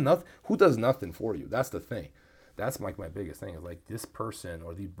else who does nothing for you. That's the thing. That's like my biggest thing is like this person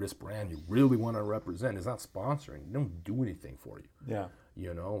or this brand you really want to represent is not sponsoring. They don't do anything for you. Yeah.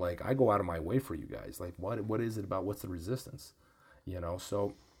 You know, like I go out of my way for you guys. Like what is it about? What's the resistance? You know,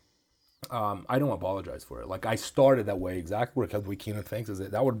 so I don't apologize for it. Like I started that way exactly what Kelly Keenan thinks is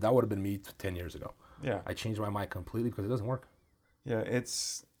that would have been me 10 years ago. Yeah. I changed my mind completely because it doesn't work. Yeah,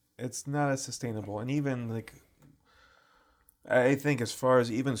 it's not as sustainable. And even like I think as far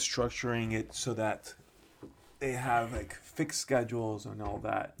as even structuring it so that they have like fixed schedules and all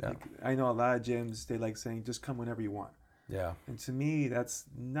that. Yeah. Like, I know a lot of gyms, they like saying just come whenever you want. Yeah. And to me, that's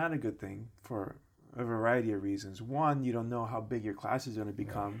not a good thing for a variety of reasons. One, you don't know how big your class is going to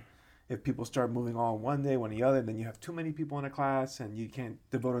become. Yeah. If people start moving on one day, one the other, then you have too many people in a class and you can't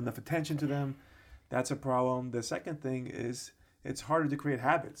devote enough attention to them. That's a problem. The second thing is it's harder to create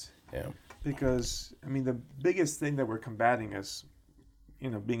habits. Yeah. Because, I mean, the biggest thing that we're combating as,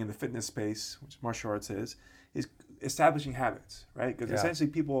 being in the fitness space, which martial arts is establishing habits, right? Because essentially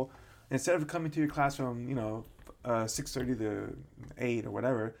people, instead of coming to your class from, 6:30 to 8 or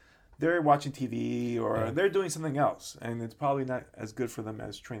whatever, they're watching TV or they're doing something else. And it's probably not as good for them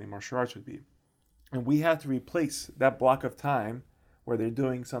as training martial arts would be. And we have to replace that block of time where they're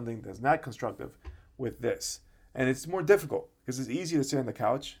doing something that's not constructive with this. And it's more difficult because it's easy to sit on the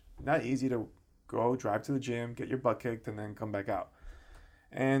couch, not easy to go drive to the gym, get your butt kicked, and then come back out.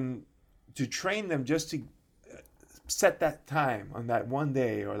 And to train them just to set that time on that one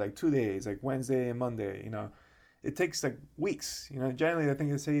day or like 2 days, like Wednesday and Monday, it takes like weeks. Generally I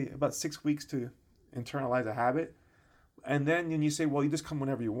think they say about 6 weeks to internalize a habit. And then when you say, well, you just come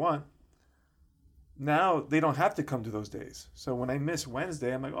whenever you want, now they don't have to come to those days. So when I miss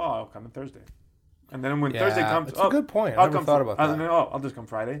Wednesday, I'm like, oh, I'll come on Thursday. And then when Thursday comes, it's a good point. I never thought about that. I'll just come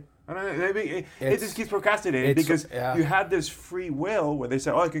Friday. And then it just keeps procrastinating because you have this free will where they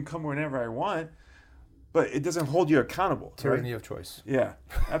say, oh, I can come whenever I want, but it doesn't hold you accountable. Tyranny of choice. Yeah,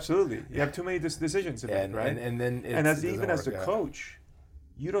 absolutely. You have too many decisions to make, right? And as the coach,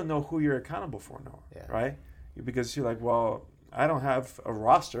 you don't know who you're accountable for now, right? Because you're like, well, I don't have a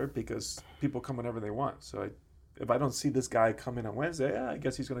roster because people come whenever they want. So if I don't see this guy come in on Wednesday, I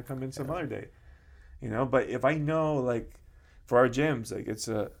guess he's going to come in some other day. But if I know, like, for our gyms, like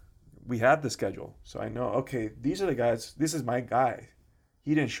we have the schedule. So I know, okay, these are the guys, this is my guy.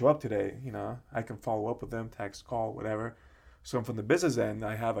 He didn't show up today, I can follow up with them, text, call, whatever. So from the business end,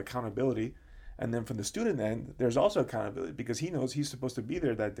 I have accountability. And then from the student end, there's also accountability because he knows he's supposed to be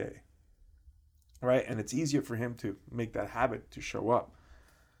there that day. Right? And it's easier for him to make that habit to show up.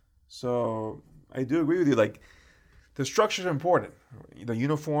 So I do agree with you. Like, the structure is important. The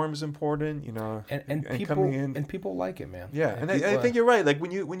uniform is important, and people coming in. And people like it, man. Yeah, and I think you're right. Like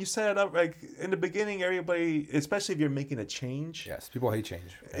when you set it up, like in the beginning, everybody, especially if you're making a change. Yes, people hate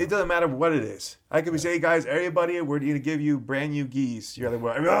change. It doesn't matter what it is. I could be saying, hey guys, everybody, we're going to give you brand new gis. You're like,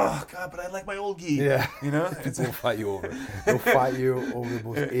 well, oh god, but I like my old gi. Yeah, people will fight you over. They'll fight you over the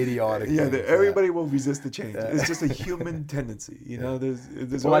most idiotic. Yeah, everybody will resist the change. It's just a human tendency. There's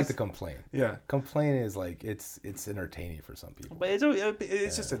people like to complain. Yeah, complain is like it's entertaining for some people. But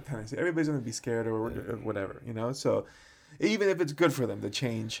it's just a tendency. Everybody's going to be scared or whatever, So even if it's good for them to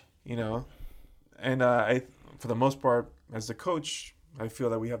change, and I, for the most part, as the coach, I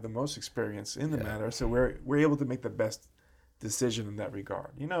feel that we have the most experience in the matter, so we're able to make the best decision in that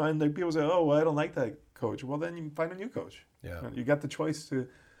regard, And like people say, oh, well, I don't like that coach. Well, then you find a new coach. Yeah, you got the choice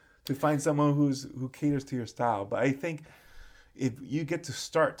to find someone who caters to your style. But I think if you get to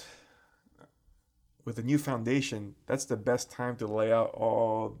start with a new foundation, that's the best time to lay out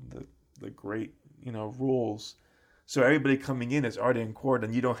all the great, rules. So everybody coming in is already in court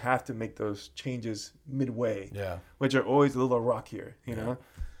and you don't have to make those changes midway. Yeah. Which are always a little rockier, you know?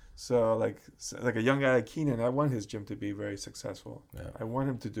 So like a young guy like Keenan, I want his gym to be very successful. Yeah. I want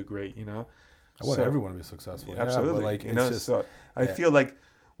him to do great, I want everyone to be successful. Absolutely. So I feel like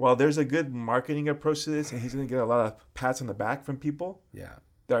while there's a good marketing approach to this and he's going to get a lot of pats on the back from people. Yeah.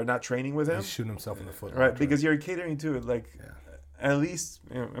 That are not training with him. He's shooting himself in the foot. Right, because you're catering to it, like, at least,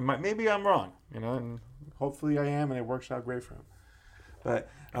 maybe I'm wrong, and hopefully I am, and it works out great for him. But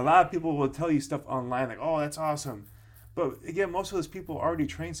a lot of people will tell you stuff online, like, oh, that's awesome. But again, most of those people already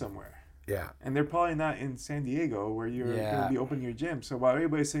train somewhere. Yeah. And they're probably not in San Diego where you're going to be opening your gym. So while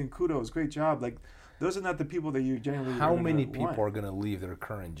everybody's saying kudos, great job, like those are not the people that you generally How many want. people are going to leave their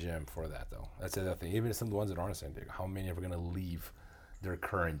current gym for that, though? That's the other thing. Even some of the ones that aren't in San Diego, how many are going to leave their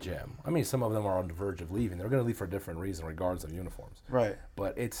current gym? I mean, some of them are on the verge of leaving. They're going to leave for a different reason, regardless of uniforms. Right.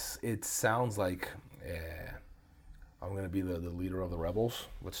 But it sounds like I'm going to be the leader of the rebels.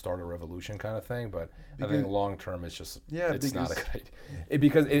 Let's start a revolution kind of thing. But I think long term, it's just it's not a good idea.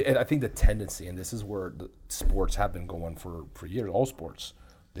 Because I think the tendency, and this is where the sports have been going for years, all sports,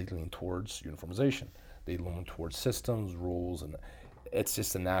 they lean towards uniformization. They lean towards systems, rules, and it's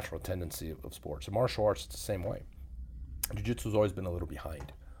just a natural tendency of sports. In martial arts, it's the same way. Jiu-Jitsu has always been a little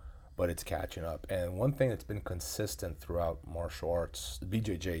behind, but it's catching up. And one thing that's been consistent throughout martial arts,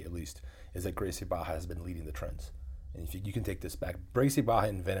 BJJ at least, is that Gracie Barra has been leading the trends. And if you can take this back, Gracie Barra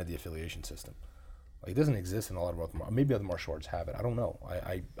invented the affiliation system. Like, it doesn't exist in a lot of other, maybe other martial arts have it. I don't know.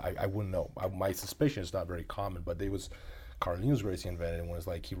 I wouldn't know. My suspicion is not very common, but Carlinhos Gracie invented it when it was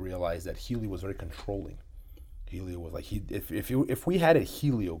like he realized that Helio was very controlling. Helio was like, if we had it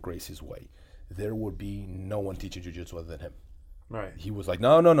Helio Gracie's way, there would be no one teaching jiu-jitsu other than him. Right. He was like,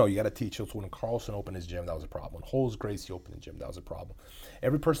 no, you got to teach. So when Carlson opened his gym, that was a problem. When Holmes Gracie opened the gym, that was a problem.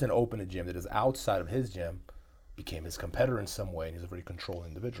 Every person that opened a gym that is outside of his gym became his competitor in some way, and he's a very controlling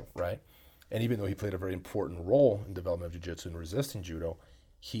individual, right? And even though he played a very important role in development of jiu-jitsu and resisting judo,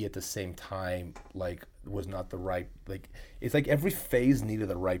 he at the same time was not the right, it's like every phase needed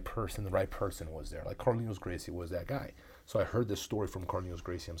the right person was there. Like Carlinhos Gracie was that guy. So I heard this story from Carlinhos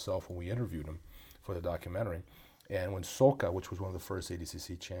Gracie himself when we interviewed him for the documentary. And when Soka, which was one of the first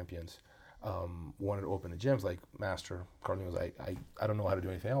ADCC champions, wanted to open a gym, like, Master Carlinhos, I don't know how to do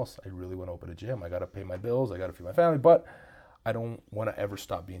anything else. I really want to open a gym. I got to pay my bills. I got to feed my family, but I don't want to ever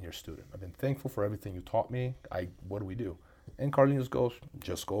stop being your student. I've been thankful for everything you taught me. What do we do? And Carlinhos goes,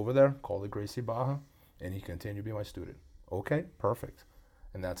 just go over there, call it Gracie Barra, and you continue to be my student. Okay, perfect.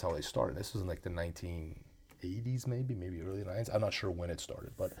 And that's how they started. This was in like the 1980s, maybe early 90s. I'm not sure when it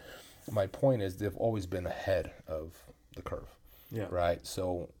started, but my point is they've always been ahead of the curve. Yeah. Right?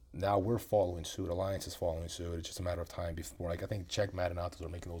 So now we're following suit. Alliance is following suit. It's just a matter of time before. Like, I think Czech Matanatos are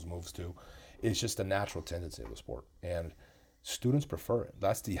making those moves too. It's just a natural tendency of the sport. And students prefer it.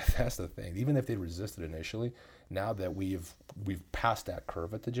 That's the thing. Even if they resisted initially, now that we've passed that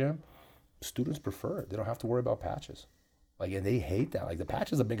curve at the gym, students prefer it. They don't have to worry about patches. Like, and they hate that. Like, the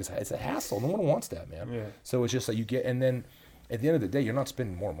patch is the biggest. It's a hassle. No one wants that, man. Yeah. So it's just like you get, and then at the end of the day, you're not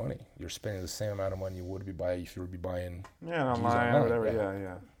spending more money. You're spending the same amount of money you would be buying if you would be buying. Yeah, online or whatever.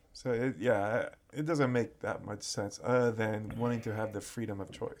 Yeah. So it doesn't make that much sense other than wanting to have the freedom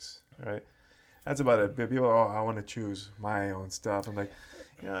of choice, right? That's about it. People, I want to choose my own stuff. I'm like,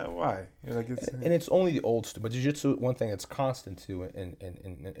 yeah, why? And it's only the old stuff. But jiu-jitsu, one thing that's constant too in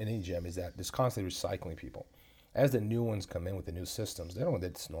any gym is that there's constantly recycling people. As the new ones come in with the new systems,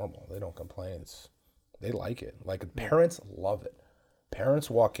 it's normal. They don't complain. They like it. Like, parents love it. Parents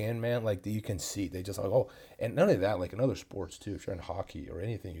walk in, man, like, you can see. They just like, oh. And not only that, like in other sports too, if you're in hockey or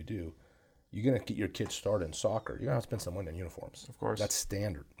anything you do, you're going to get your kids started in soccer. You're going to have to spend some money on uniforms. Of course. That's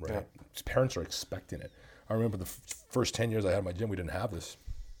standard, right? Yeah. Parents are expecting it. I remember the first 10 years I had my gym, we didn't have this.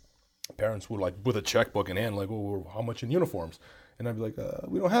 Parents would, like, with a checkbook in hand, like, oh, how much in uniforms? And I'd be like,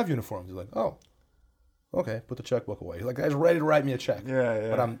 we don't have uniforms. They're like, oh, okay, put the checkbook away. He's like, guys, ready to write me a check. Yeah.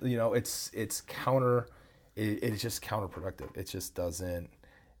 But I'm, it's just counterproductive. It just doesn't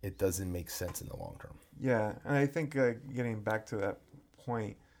make sense in the long term. Yeah, and I think getting back to that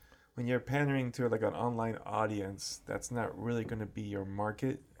point, when you're pandering to like an online audience, that's not really going to be your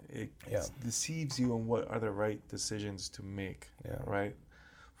market. It deceives you on what are the right decisions to make. Yeah. Right.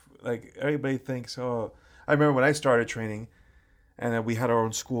 Like, everybody thinks, oh, I remember when I started training, and then we had our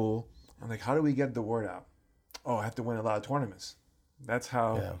own school. I'm like, how do we get the word out? Oh, I have to win a lot of tournaments. That's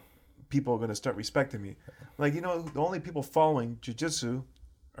how people are going to start respecting me. Like, the only people following jiu-jitsu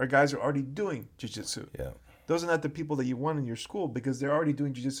are guys who are already doing jiu-jitsu. Yeah. Those are not the people that you want in your school because they're already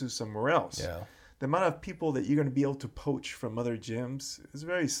doing jiu-jitsu somewhere else. Yeah. The amount of people that you're going to be able to poach from other gyms is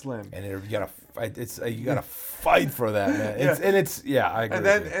very slim. And you gotta fight for that, man. I agree.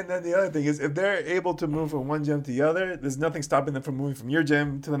 And then the other thing is, if they're able to move from one gym to the other, there's nothing stopping them from moving from your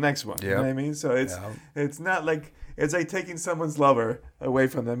gym to the next one. Yep. You know what I mean? So it's not like it's like taking someone's lover away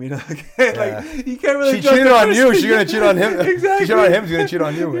from them. Like you can't really. She cheated on you. She's gonna cheat on him. Exactly. She cheated on him. She's gonna cheat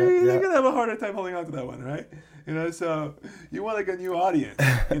on you. Man. You're gonna have a harder time holding on to that one, right? So you want like a new audience,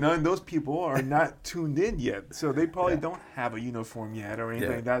 and those people are not tuned in yet, so they probably don't have a uniform yet or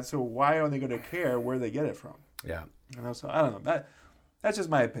anything like that. So why are they going to care where they get it from? Yeah. So I don't know. That's just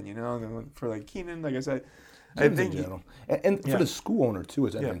my opinion. For like Keenan, like I said, I Gyms think in general, and yeah. for the school owner too,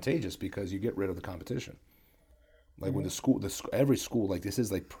 it's advantageous because you get rid of the competition. Like when every school, like this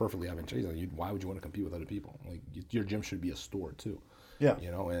is like perfectly advantageous. Like why would you want to compete with other people? Like your gym should be a store too. Yeah.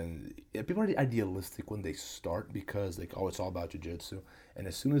 You know, and people are idealistic when they start because like, oh, it's all about jiu-jitsu. And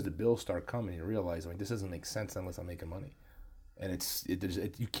as soon as the bills start coming, you realize, this doesn't make sense unless I'm making money. And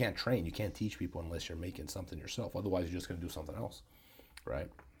you can't train, you can't teach people unless you're making something yourself. Otherwise, you're just going to do something else, right?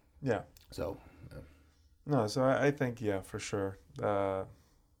 Yeah. So. No, so I think for sure.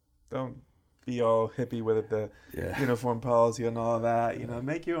 Don't be all hippie with the uniform policy and all of that.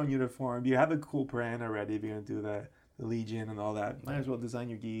 Make your own uniform. You have a cool brand already. If you're gonna do the Legion and all that, might as well design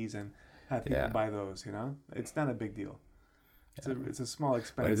your gis and have people buy those. It's not a big deal. It's a small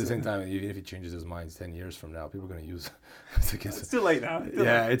expense. But at the same time, even if he changes his mind 10 years from now, people are going to use it. It's too late now.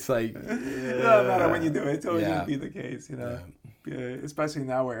 It's like... It doesn't matter when you do it. It's always going to be the case, especially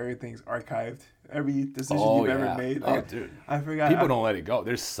now where everything's archived. Every decision you've ever made. Dude. I forgot. People don't let it go.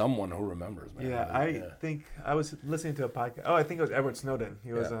 There's someone who remembers, man. Yeah, I think I was listening to a podcast. I think it was Edward Snowden.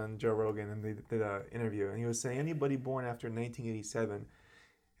 He was on Joe Rogan, and they did an interview. And he was saying anybody born after 1987,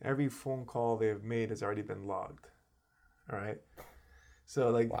 every phone call they've made has already been logged. All right.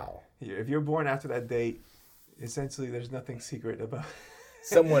 So if you're born after that date, essentially there's nothing secret about.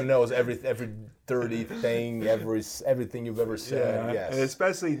 Someone knows every dirty thing, everything you've ever said. Yeah, yes. And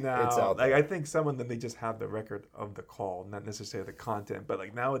especially now, it's out there. I think some of them they just have the record of the call, not necessarily the content.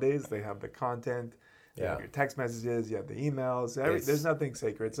 But nowadays they have the content. You have your text messages, you have the emails. There's nothing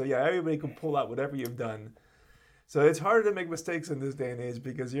sacred. So everybody can pull out whatever you've done. So it's harder to make mistakes in this day and age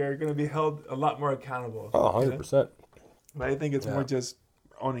because you're going to be held a lot more accountable. Oh, 100%. But I think it's more just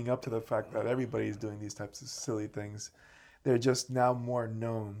owning up to the fact that everybody's doing these types of silly things. They're just now more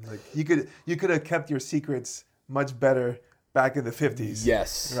known. Like you could have kept your secrets much better back in the 50s.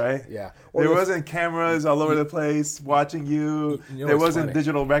 Yes. Right? Yeah. There wasn't cameras all over the place watching you. There wasn't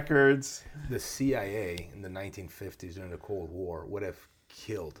digital records. The CIA in the 1950s during the Cold War would have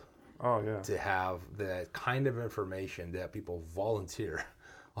killed to have that kind of information that people volunteer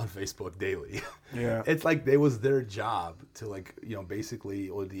on Facebook daily. Yeah. It's like it was their job to basically,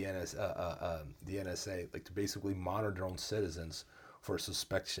 or the NSA, to basically monitor their own citizens for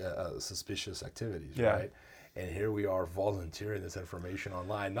suspicious activities, right? And here we are volunteering this information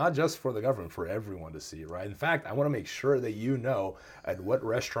online, not just for the government, for everyone to see, right? In fact, I want to make sure that you know at what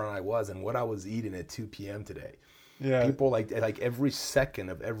restaurant I was and what I was eating at 2 p.m. today. Yeah. People like every second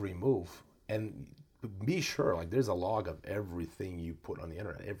of every move. And be sure, there's a log of everything you put on the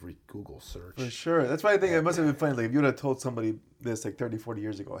internet, every Google search. For sure. That's why I think it must have been funny. If you would have told somebody this 30, 40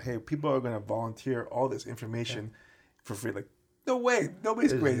 years ago, hey, people are going to volunteer all this information for free. No way.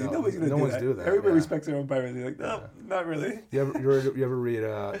 Nobody's crazy. Nobody's going to do that. Everybody respects their own privacy. No, not really. You ever read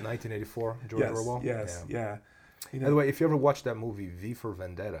 1984, George Orwell? Yes. Yeah. By the way, if you ever watch that movie, V for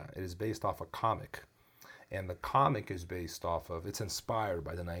Vendetta, it is based off a comic. And the comic is based off of, it's inspired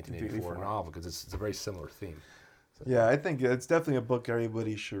by the 1984 novel because it's a very similar theme. So, yeah, I think it's definitely a book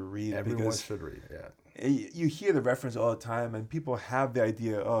everybody should read. Everyone should read, You hear the reference all the time and people have the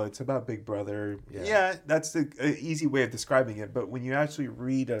idea, it's about Big Brother. Yeah, that's the easy way of describing it. But when you actually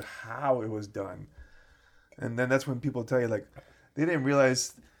read how it was done, and then that's when people tell you, they didn't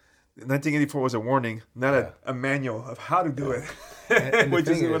realize 1984 was a warning, not a manual of how to do it, which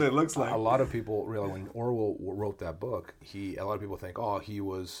is what it looks like. A lot of people realize when Orwell wrote that book, a lot of people think, it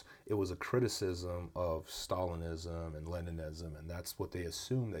was a criticism of Stalinism and Leninism, and that's what they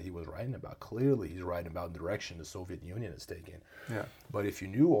assumed that he was writing about. Clearly, he's writing about the direction the Soviet Union is taking. Yeah. But if you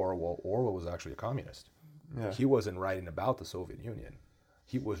knew Orwell was actually a communist. Yeah. He wasn't writing about the Soviet Union.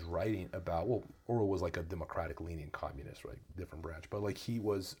 He was writing about, Orwell was a democratic-leaning communist, right? Different branch, but he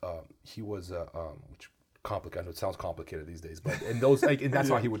was which complicated. It sounds complicated these days, but and that's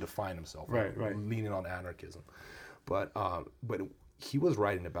how he would define himself, right, leaning on anarchism. But he was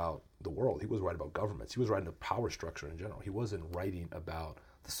writing about the world. He was writing about governments. He was writing the power structure in general. He wasn't writing about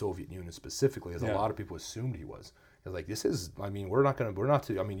the Soviet Union specifically, as a lot of people assumed he was. It's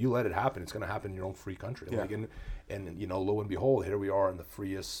you let it happen. It's going to happen in your own free country. And lo and behold, here we are in the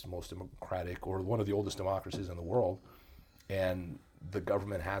freest, most democratic, or one of the oldest democracies in the world. And the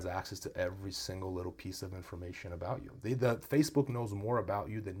government has access to every single little piece of information about you. The Facebook knows more about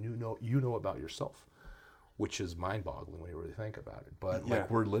you than you know about yourself, which is mind-boggling when you really think about it. But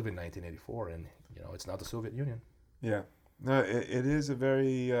we're living 1984, and it's not the Soviet Union. Yeah, no, it is a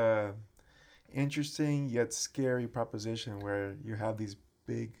very interesting yet scary proposition where you have these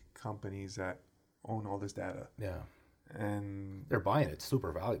big companies that own all this data. Yeah, and they're buying it. It's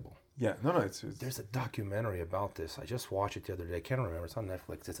super valuable. Yeah, it's there's a documentary about this. I just watched it the other day. I can't remember. It's on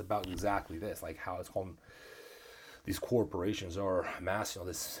Netflix. It's about exactly this, how it's called these corporations are amassing all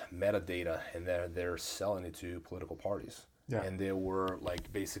this metadata, and they're selling it to political parties. Yeah. And they were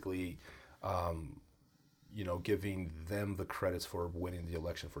like basically, giving them the credits for winning the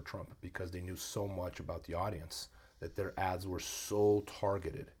election for Trump because they knew so much about the audience that their ads were so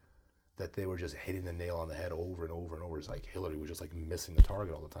targeted that they were just hitting the nail on the head over and over and over. It's like Hillary was just like missing the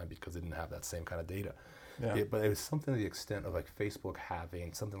target all the time because they didn't have that same kind of data. Yeah. But it was something to the extent of like Facebook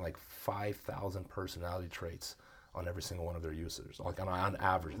having something like 5,000 personality traits on every single one of their users, like on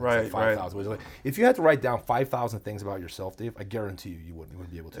average. Right, like 5,000. right. Like, if you had to write down 5,000 things about yourself, Dave, I guarantee you wouldn't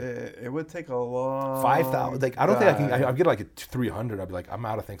be able to. It would take a long 5,000. Like I don't think I can. I'd get like 300. I'd be like, I'm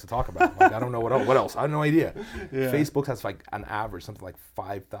out of things to talk about. Like I don't know what else. I have no idea. Yeah. Facebook has like on average something like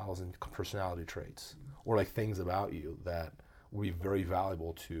 5,000 personality traits or like things about you that would be very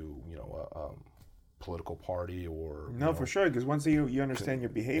valuable to political party or No, for sure, because once you understand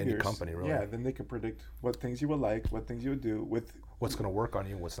your behaviors, any company, really. yeah, then they can predict what things you would like, what things you would do with what's going to work on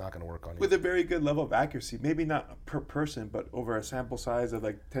you, what's not going to work on you. with a very good level of accuracy. Maybe not per person, but over a sample size of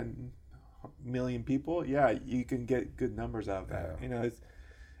like 10 million people, yeah, you can get good numbers out of that. Yeah.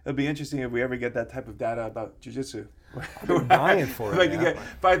 It'll be interesting if we ever get that type of data about jiu-jitsu. I'm dying for it. If I can get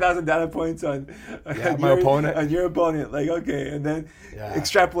 5,000 data points on my opponent. On your opponent, like, okay, and then Yeah.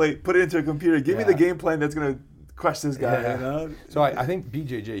 extrapolate, put it into a computer, give me the game plan that's going to crush this guy. Yeah. So I think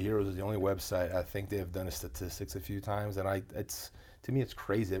BJJ Heroes is the only website I think they have done statistics a few times, and to me it's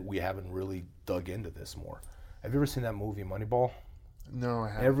crazy that we haven't really dug into this more. Have you ever seen that movie Moneyball? No, I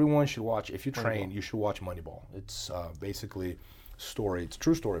haven't. Everyone should watch. If you train, Moneyball. you should watch Moneyball. It's basically story. It's a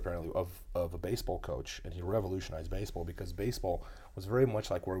true story apparently of a baseball coach, and he revolutionized baseball because baseball was very much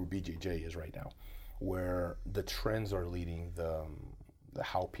like where BJJ is right now, where the trends are leading the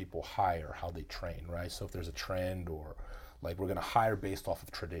how people hire, how they train, right? So if there's a trend or like we're gonna hire based off of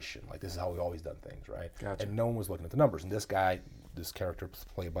tradition, like this is how we've always done things, right? Gotcha. And no one was looking at the numbers. And this coach is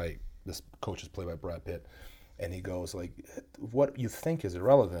played by Brad Pitt. And he goes like, what you think is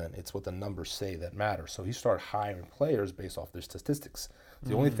irrelevant, it's what the numbers say that matters. So he started hiring players based off their statistics.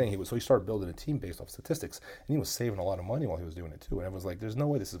 The only thing so he started building a team based off statistics. And he was saving a lot of money while he was doing it too. And everyone's like, there's no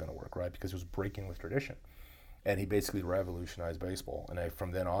way this is going to work, right? Because he was breaking with tradition. And he basically revolutionized baseball. And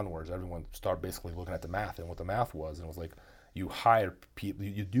from then onwards, everyone started basically looking at the math and what the math was. And it was like, you hire people,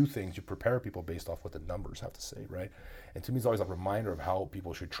 you do things, you prepare people based off what the numbers have to say, right? And to me, it's always a reminder of how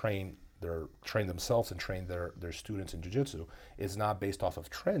people should train themselves and train their students in jiu-jitsu. Is not based off of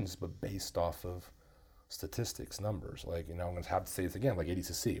trends, but based off of statistics, numbers. Like, I'm going to have to say this again, like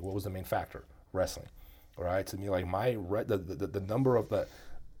ADCC. What was the main factor? Wrestling. All right? To me, like the number of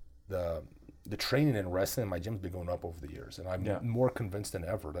the training in wrestling in my gym's been going up over the years. And I'm more convinced than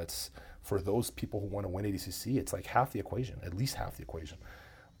ever that's for those people who want to win ADCC, it's like half the equation, at least half the equation.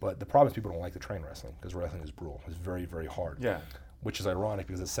 But the problem is people don't like to train wrestling because wrestling is brutal. It's very, very hard. Yeah. Which is ironic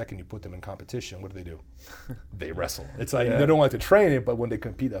because the second you put them in competition, what do? They wrestle. It's like they don't like to train it, but when they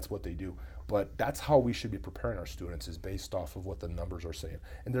compete, that's what they do. But that's how we should be preparing our students, is based off of what the numbers are saying.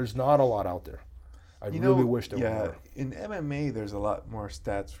 And there's not a lot out there. I really wish there were more. In MMA, there's a lot more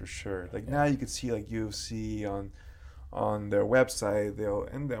stats for sure. Like now you can see like UFC on their website.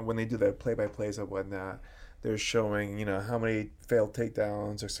 And then when they do their play-by-plays and whatnot, they're showing how many failed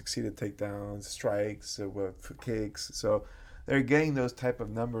takedowns or succeeded takedowns, strikes, or kicks. So they're getting those type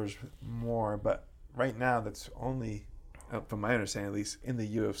of numbers more, but right now that's only, from my understanding at least, in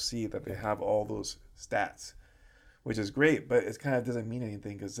the UFC that they have all those stats, which is great, but it kind of doesn't mean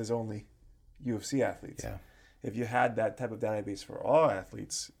anything because there's only UFC athletes. Yeah. If you had that type of database for all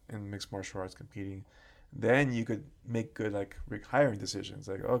athletes in mixed martial arts competing, then you could make good hiring decisions.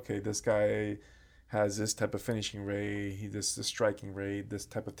 Like, okay, this guy has this type of finishing rate, this striking rate, this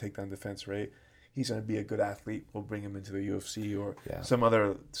type of takedown defense rate. He's going to be a good athlete. We'll bring him into the UFC or some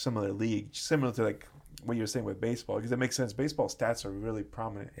other league, similar to like what you're saying with baseball, because it makes sense. Baseball stats are really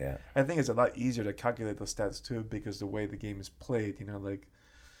prominent. Yeah. I think it's a lot easier to calculate those stats too because the way the game is played.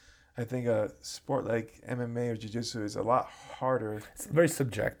 I think a sport like MMA or jiu-jitsu is a lot harder. It's very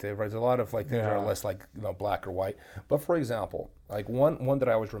subjective, right? There's a lot of things that are less black or white. But for example, like one that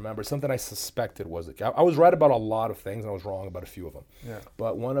I always remember, something I suspected was I was right about a lot of things and I was wrong about a few of them. Yeah.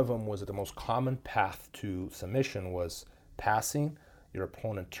 But one of them was that the most common path to submission was passing your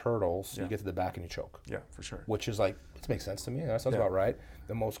opponent turtles, so you get to the back and you choke. Yeah, for sure. Which is it makes sense to me. That sounds about right.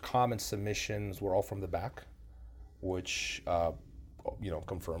 The most common submissions were all from the back, which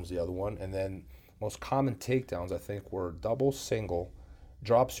confirms the other one. And then most common takedowns, I think, were double, single,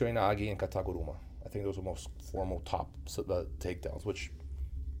 drop suinagi, and kataguruma. I think those were most formal top takedowns, which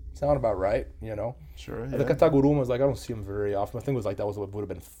Sound about right, you know? Sure. The Yeah. Kataguruma was like, I don't see him very often. I think it was like that was what would have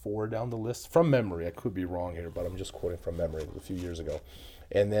been 4 down the list. From memory, I could be wrong here, but I'm just quoting from memory. It was a few years ago.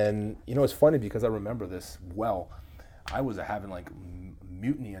 And then, you know, it's funny because I remember this well. I was having like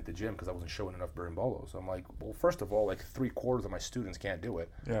mutiny at the gym because I wasn't showing enough berimbolos. I'm like, well, first of all, like 3/4 of my students can't do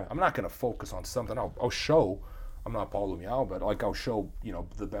it. Yeah. I'm not going to focus on something. I'll show. I'm not Paul Lumiao, but like I'll show, you know,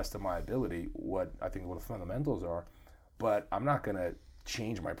 the best of my ability what I think what the fundamentals are. But I'm not going to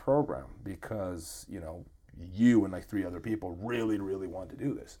change my program because, you know, you and like 3 other people really, really want to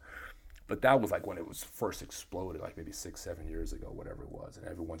do this. But that was like when it was first exploded, like maybe 6-7 years ago, whatever it was, and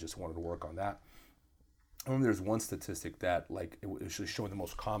everyone just wanted to work on that. I remember there's one statistic that like it was just showing the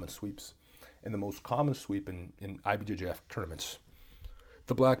most common sweeps, and the most common sweep in IBJJF tournaments,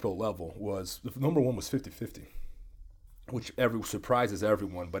 the black belt level was the number one was 50-50, which surprises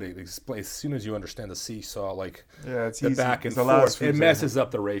everyone. But it explains as soon as you understand the seesaw, like Yeah, it's the easy. back and There's a lot of forth, it sweeps messes up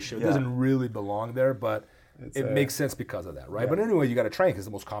the ratio. It Yeah. doesn't really belong there, but it makes sense because of that, right? Yeah. But anyway, you got to train because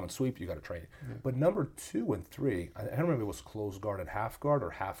the most common sweep, you got to train. But number 2 and 3, I don't remember if it was close guard and half guard or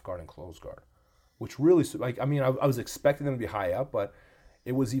half guard and close guard, which really, like, I mean, I was expecting them to be high up, but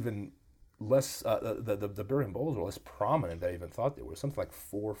it was even less, the berimbolos were less prominent than I even thought they were. Something like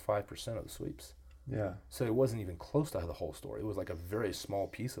 4 or 5% of the sweeps. Yeah. So it wasn't even close to the whole story. It was like a very small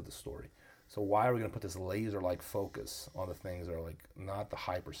piece of the story. So why are we going to put this laser-like focus on the things that are like not the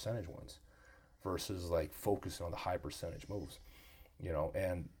high percentage ones versus like focusing on the high percentage moves, you know?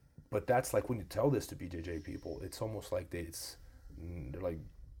 And but that's like when you tell this to BJJ people, it's almost like they're like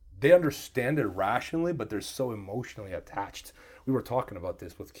they understand it rationally, but they're so emotionally attached. We were talking about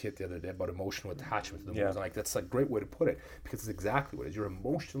this with Kit the other day about emotional attachment to the moves. And like that's a great way to put it because it's exactly what it is. You're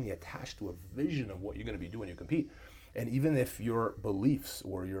emotionally attached to a vision of what you're going to be doing when you compete. And even if your beliefs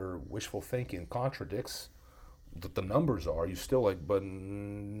or your wishful thinking contradicts what the numbers are, you still like, but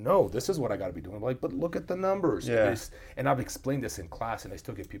no, this is what I got to be doing. I'm like, but look at the numbers. Yeah. And I've explained this in class, and I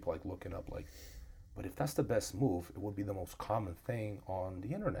still get people like looking up like, but if that's the best move, it would be the most common thing on the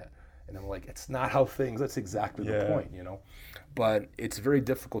internet. And I'm like, it's not how things, that's exactly the point, you know? But it's very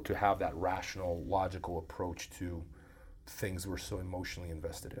difficult to have that rational, logical approach to things we're so emotionally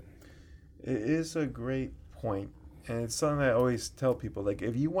invested in. It is a great point, and it's something I always tell people. Like,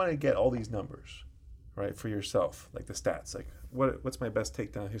 if you want to get all these numbers, right, for yourself, like the stats, like what's my best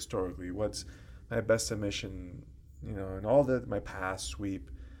takedown historically, what's my best submission, you know, and all my past sweep,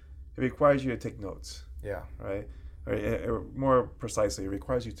 it requires you to take notes. Yeah. Right. Or more precisely, it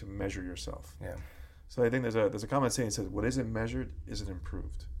requires you to measure yourself. Yeah. So I think there's a common saying that says, "What isn't measured isn't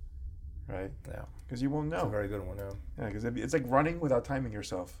improved." Right. Yeah. Because you won't know. It's a very good one. Yeah. Yeah. Because it's like running without timing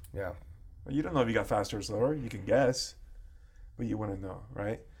yourself. Yeah. You don't know if you got faster or slower. You can guess, but you want to know,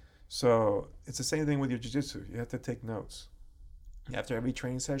 right? So it's the same thing with your jiu-jitsu. You have to take notes. After every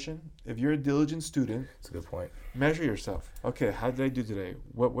training session, if you're a diligent student, That's a good point. measure yourself. Okay, how did I do today?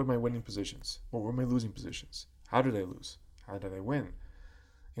 What were my winning positions? What were my losing positions? How did I lose? How did I win?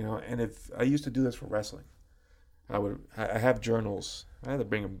 You know, and if I used to do this for wrestling, I have journals. I had to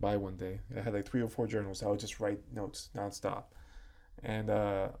bring them by one day. I had like 3 or 4 journals. I would just write notes nonstop. And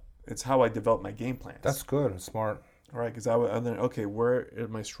it's how I developed my game plans. That's good and smart. Right, because I learned, okay, where are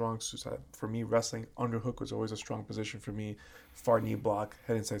my strong suits? For me, wrestling, underhook was always a strong position for me. Far knee block,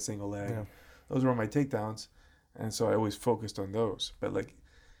 head inside single leg. Yeah. Those were my takedowns. And so I always focused on those. But like,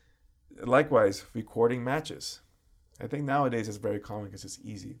 likewise, recording matches. I think nowadays it's very common because it's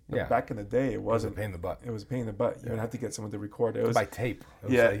easy. But Yeah. back in the day, it wasn't. It was a pain in the butt. It was a pain in the butt. You would have to get someone to record. It was By tape.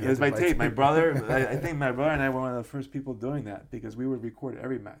 it was by tape. My brother, I think my brother and I were one of the first people doing that because we would record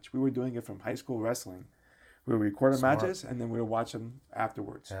every match. We were doing it from high school wrestling. We would record our Smart. matches and then we would watch them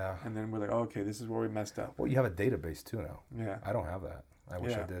afterwards. Yeah. And then we're like, okay, this is where we messed up. Well, you have a database too now. Yeah. I don't have that. I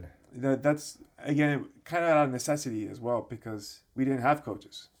wish I did. That's, again, kind of out of necessity as well because we didn't have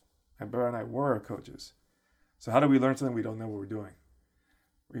coaches. My brother and I were our coaches. So how do we learn something we don't know what we're doing?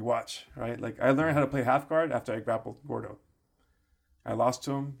 We watch, right? Like I learned how to play half guard after I grappled Gordo. I lost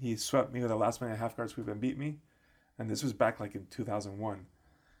to him. He swept me with a last minute half guard sweep and beat me. And this was back like in 2001.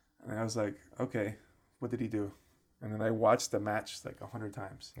 And I was like, okay, what did he do? And then I watched the match like 100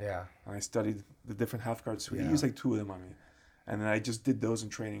 times. Yeah. And I studied the different half guard sweeps. Yeah. He used like 2 of them on me. And then I just did those in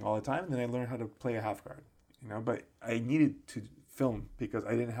training all the time. And then I learned how to play a half guard, you know, but I needed to film because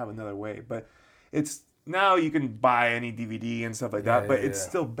I didn't have another way. But it's, now you can buy any DVD and stuff like that, but it's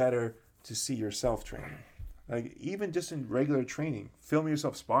still better to see yourself training. Like even just in regular training, film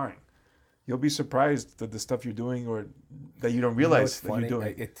yourself sparring. You'll be surprised that the stuff you're doing or that you don't realize that you're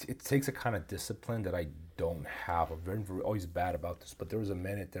doing. It takes a kind of discipline that I don't have. I'm very always bad about this, but there was a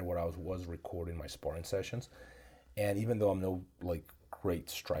minute there where I was recording my sparring sessions, and even though I'm no like great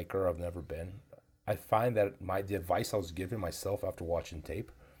striker. I've never been. I find that the advice I was giving myself after watching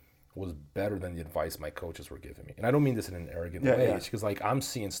tape was better than the advice my coaches were giving me. And I don't mean this in an arrogant way. Yeah. It's because like I'm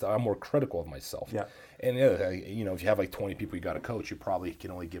seeing stuff, I'm more critical of myself. Yeah. And the other thing, you know, if you have like 20 people you got to coach, you probably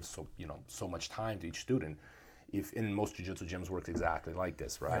can only give so much time to each student. If in most jiu-jitsu gyms works exactly like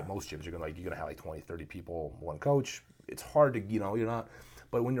this, right? Yeah. Most gyms you're gonna have like 20, 30 people, one coach. It's hard to, you're not,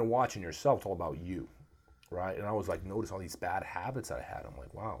 but when you're watching yourself, it's all about you, right? And I was like, notice all these bad habits that I had. I'm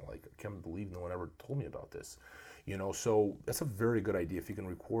like, wow, like I can't believe no one ever told me about this. So that's a very good idea if you can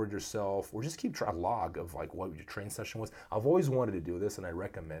record yourself or just keep a log of like what your training session was. I've always wanted to do this and I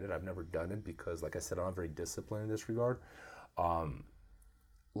recommend it. I've never done it because, like I said, I'm not very disciplined in this regard.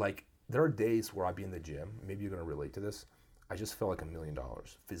 Like there are days where I'd be in the gym, maybe you're going to relate to this. I just felt like $1 million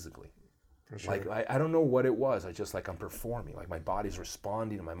physically. For sure. Like I don't know what it was. I just like I'm performing. Like my body's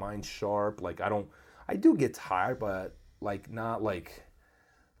responding and my mind's sharp. Like I do get tired, but like not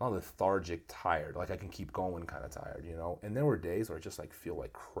lethargic tired, like I can keep going kind of tired, and there were days where I just like feel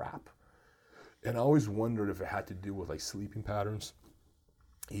like crap, and I always wondered if it had to do with like sleeping patterns,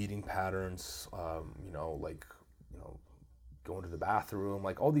 eating patterns, going to the bathroom,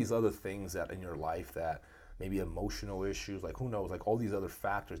 like all these other things that in your life that maybe emotional issues, like who knows, like all these other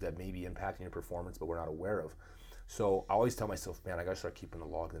factors that may be impacting your performance but we're not aware of. So I always tell myself, man, I gotta start keeping the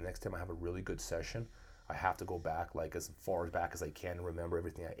log. The next time I have a really good session, I have to go back like as far back as I can and remember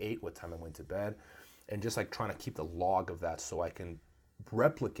everything I ate, what time I went to bed, and just like trying to keep the log of that so I can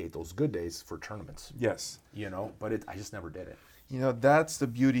replicate those good days for tournaments. Yes. But I just never did it. That's the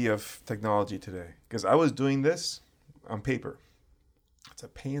beauty of technology today. Because I was doing this on paper. It's a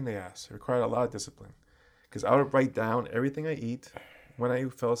pain in the ass. It required a lot of discipline. Because I would write down everything I eat, when I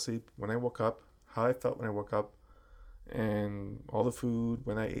fell asleep, when I woke up, how I felt when I woke up, and all the food,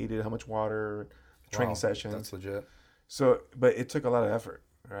 when I ate it, how much water, training sessions. That's legit. So, but it took a lot of effort,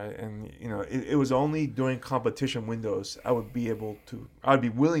 right? And it was only during competition windows I would be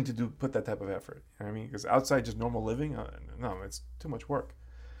willing to put that type of effort. You know what I mean? Because outside just normal living, no, it's too much work.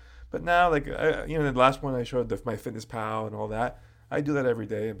 But now, like the last one I showed, my MyFitnessPal and all that, I do that every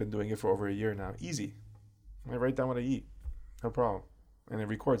day. I've been doing it for over a year now. Easy. I write down what I eat, no problem, and it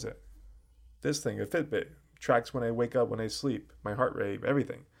records it. This thing, a Fitbit, tracks when I wake up, when I sleep, my heart rate,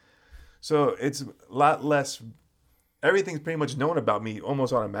 everything. So it's a lot less, everything's pretty much known about me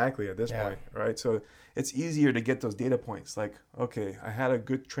almost automatically at this point, right? So it's easier to get those data points. Like, okay, I had a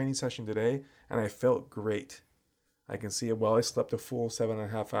good training session today and I felt great. I can see, I slept a full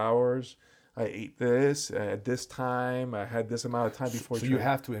 7.5 hours. I ate this at this time. I had this amount of time before. So you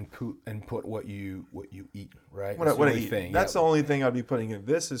have to input what you eat, right? What I eat. That's the only thing I'd be putting in.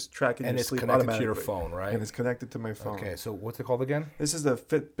 This is tracking your sleep automatically. And it's connected to your phone, right? And it's connected to my phone. Okay, so what's it called again? This is the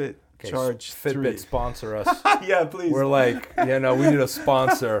Fitbit Charge 3. Fitbit sponsor us. Yeah, please. We're like, we need a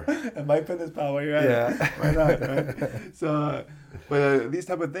sponsor. And MyFitnessPal, where you're at. Yeah. Why not, right? So, but these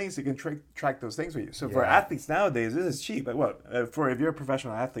type of things, you can track those things for you. So for athletes nowadays, this is cheap. Like if you're a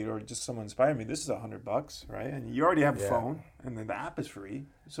professional athlete or just someone inspiring me, this is $100, right? And you already have a phone, and then the app is free.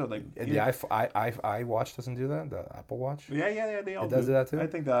 So like, and the iWatch doesn't do that. The Apple Watch. Yeah, they all does that too. I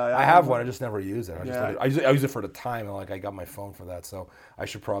think I have one. I just never use it. I use it for the time, and like I got my phone for that. So I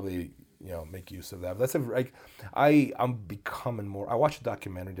should probably make use of that. But that's I'm becoming more. I watched a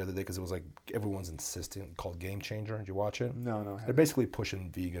documentary the other day because it was like everyone's insisting, called Game Changer. Did you watch it? No. They're basically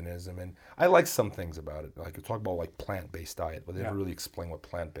pushing veganism, and I like some things about it. Like you talk about like plant-based diet, but they never really explain what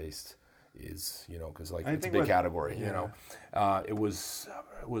plant-based is, because like it's a big category. It was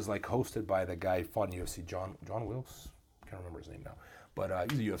like hosted by the guy who fought in UFC, John Wilkes. Can't remember his name now,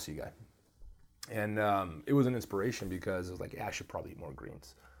 but he's a UFC guy, and it was an inspiration because it was like, I should probably eat more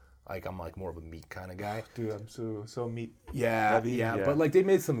greens. Like I'm like more of a meat kind of guy. Dude, I'm so meat. Heavy. But like they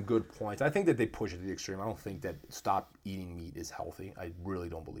made some good points. I think that they push it to the extreme. I don't think that stop eating meat is healthy. I really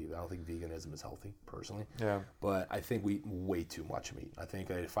don't believe it. I don't think veganism is healthy, personally. Yeah. But I think we eat way too much meat. I think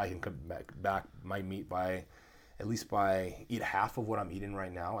that if I can cut back my meat by eat half of what I'm eating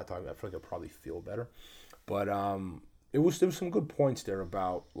right now, I feel like I'll probably feel better. But there was some good points there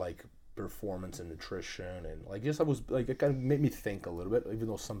about like performance and nutrition, and like just it kind of made me think a little bit, even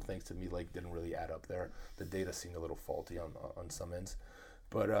though some things to me like didn't really add up there. The data seemed a little faulty on some ends,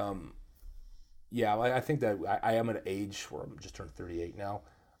 but I think that I am at an age where I'm just turned 38 now.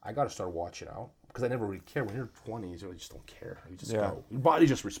 I got to start watching out because I never really care. When you're 20s, you just don't care. You just go. Your body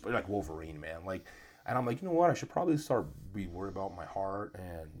just like Wolverine, man. Like, and I'm like, you know what? I should probably start be worried about my heart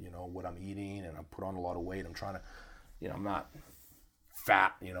and what I'm eating, and I put on a lot of weight. I'm trying to, I'm not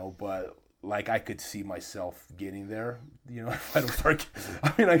fat, but like I could see myself getting there, if I don't start.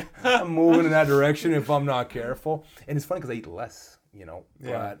 I'm moving in that direction if I'm not careful. And it's funny because I eat less.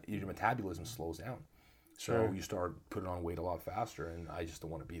 but your metabolism slows down. So Sure. you start putting on weight a lot faster, and I just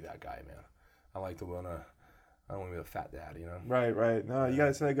don't want to be that guy, man. I don't want to be a fat dad, Right. No, you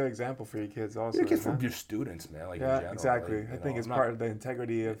gotta set a good example for your kids also. Your kids, for your students, man. Like in general, exactly. Like, I think it's I'm part of the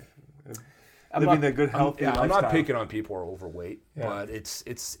integrity of I'm living not, a good, healthy I'm lifestyle. not picking on people who are overweight, Yeah. but it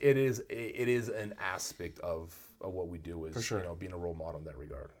is an aspect of what we do is For sure. being a role model in that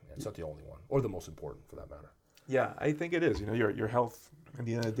regard. It's not the only one, or the most important for that matter. Yeah, I think it is. Your health at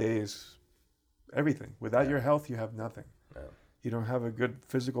the end of the day is everything. Without your health, you have nothing. Yeah. You don't have a good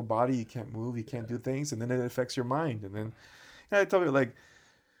physical body. You can't move. You can't do things, and then it affects your mind. And then, I tell you, like,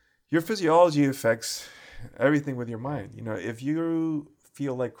 your physiology affects everything with your mind. If you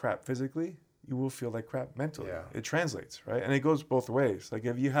feel like crap physically, you will feel like crap mentally. Yeah. It translates, right? And it goes both ways. Like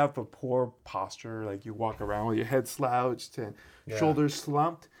if you have a poor posture, like you walk around with your head slouched and shoulders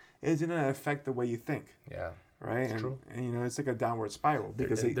slumped, it's gonna affect the way you think. Yeah. Right, True. And it's like a downward spiral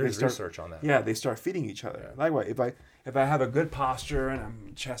because they There's start research on that. Yeah, they start feeding each other. Yeah. Likewise, if I have a good posture and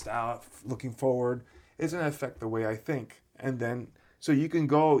I'm chest out, looking forward, it's gonna affect the way I think, and then so you can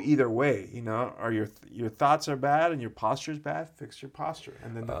go either way. Or your thoughts are bad and your posture's bad, fix your posture,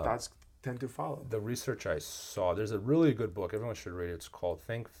 and then the thoughts tend to follow. The research I saw, there's a really good book. Everyone should read it. It's called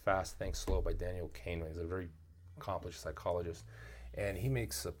Think Fast, Think Slow by Daniel Kahneman. He's a very accomplished psychologist, and he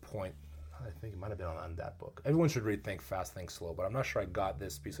makes a point. I think it might have been on that book. Everyone should read Think Fast, Think Slow, but I'm not sure I got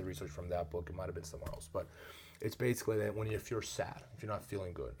this piece of research from that book. It might have been somewhere else. But it's basically that if you're sad, if you're not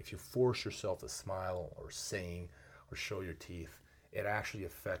feeling good, if you force yourself to smile or sing or show your teeth, it actually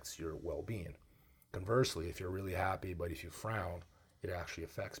affects your well-being. Conversely, if you're really happy, but if you frown, it actually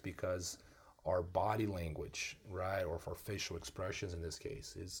affects because our body language, right, or our facial expressions in this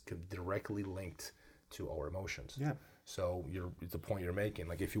case, is directly linked to our emotions. Yeah. So the point you're making,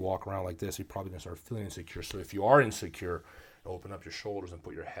 like if you walk around like this, you're probably gonna start feeling insecure. So if you are insecure, open up your shoulders and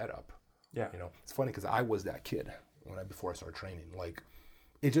put your head up. Yeah. It's funny because I was that kid before I started training. Like,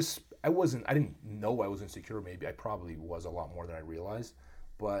 I didn't know I was insecure. Maybe I probably was a lot more than I realized,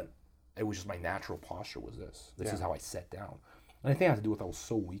 but it was just my natural posture was this. This is how I sat down. And I think it had to do with I was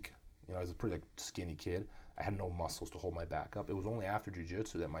so weak. I was a pretty skinny kid. I had no muscles to hold my back up. It was only after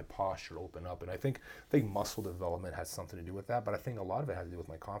jiu-jitsu that my posture opened up. And I think muscle development has something to do with that, but I think a lot of it had to do with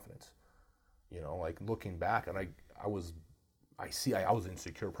my confidence. Like looking back, and I was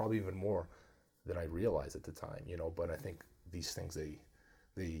insecure probably even more than I realized at the time, but I think these things, they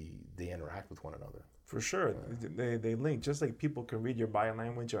interact with one another. For sure. They link. Just like people can read your body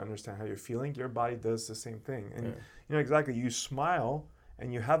language or understand how you're feeling, your body does the same thing. And exactly, you smile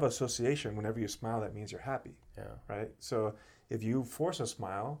and you have association. Whenever you smile, that means you're happy. Yeah. Right? So if you force a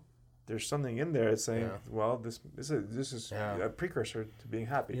smile, there's something in there that's saying, well, this is a precursor to being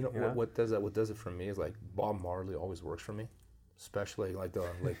happy. What does it for me is like Bob Marley always works for me. Especially like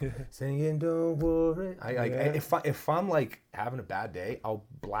singing "Don't Worry." If I'm like having a bad day, I'll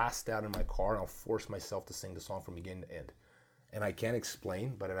blast out in my car and I'll force myself to sing the song from beginning to end. And I can't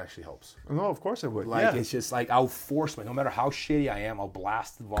explain, but it actually helps. No, of course it would. It's just like I'll force no matter how shitty I am, I'll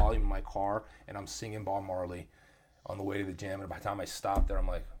blast the volume in my car and I'm singing Bob Marley on the way to the gym. And by the time I stop there, I'm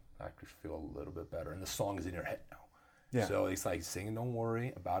like, I actually feel a little bit better. And the song is in your head now. Yeah. So it's like singing "Don't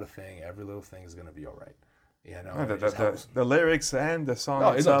Worry" about a thing. Every little thing is gonna be all right. The lyrics and the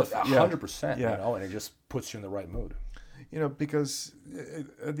song itself. 100%. And it just puts you in the right mood. Because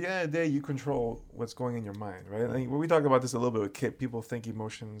at the end of the day, you control what's going in your mind, right? Like, when we talk about this a little bit with Kip, people think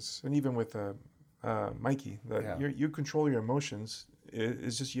emotions, and even with Mikey, that you control your emotions.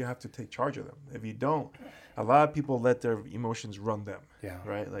 It's just you have to take charge of them. If you don't, a lot of people let their emotions run them. Yeah.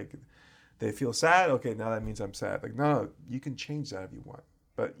 Right? Like, they feel sad. Okay, now that means I'm sad. Like, no, you can change that if you want.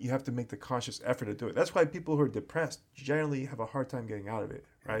 But you have to make the conscious effort to do it. That's why people who are depressed generally have a hard time getting out of it,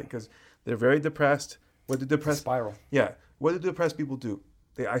 right? Because they're very depressed. What do depressed spiral? Yeah. What do depressed people do?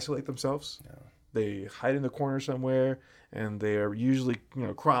 They isolate themselves. Yeah. They hide in the corner somewhere, and they are usually,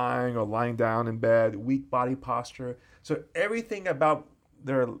 crying or lying down in bed, weak body posture. So everything about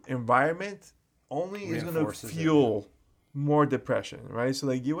their environment only is going to fuel more depression, right? So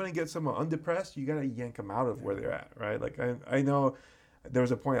like, you want to get someone undepressed, you got to yank them out of where they're at, right? Like I know. There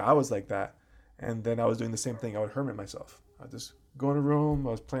was a point I was like that, and then I was doing the same thing. I would hermit myself. I would just go in a room. I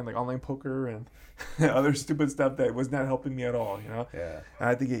was playing like online poker and other stupid stuff that was not helping me at all. Yeah. I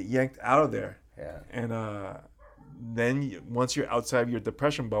had to get yanked out of there. Yeah. And then once you're outside of your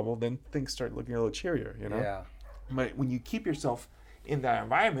depression bubble, then things start looking a little cheerier. Yeah. But when you keep yourself in that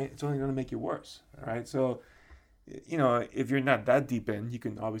environment, it's only going to make you worse, right? So, if you're not that deep in, you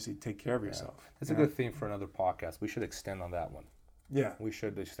can obviously take care of yourself. It's a good theme for another podcast. We should extend on that one. Yeah, we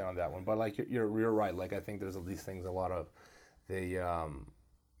should extend on that one. But like you're right. Like I think there's these things, a lot of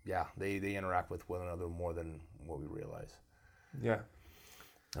they they interact with one another more than what we realize. Yeah.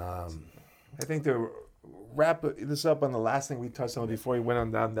 I think to wrap this up on the last thing we touched on before we went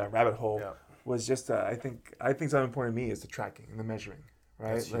on down that rabbit hole was just I think something important to me is the tracking and the measuring,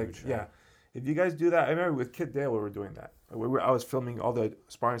 right? That's like huge, yeah. If you guys do that, I remember with Kit Dale we were doing that. I was filming all the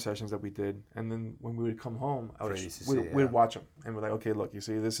sparring sessions that we did, and then when we would come home, we'd watch them, and we're like, okay, look, you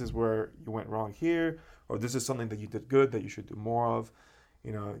see, this is where you went wrong here, or this is something that you did good that you should do more of,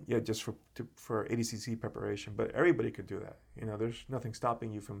 just for ADCC preparation. But everybody could do that. There's nothing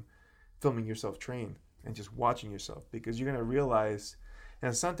stopping you from filming yourself train and just watching yourself, because you're gonna realize,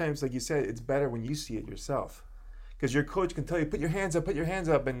 and sometimes, like you said, it's better when you see it yourself, because your coach can tell you, put your hands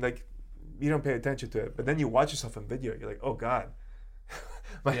up, and like, you don't pay attention to it, but then you watch yourself on video. You're like, oh God,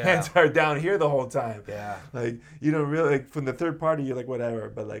 my hands are down here the whole time. Yeah. Like, you don't really, like, from the third party, you're like, whatever.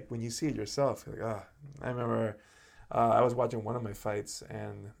 But like, when you see it yourself, you're like, I remember I was watching one of my fights,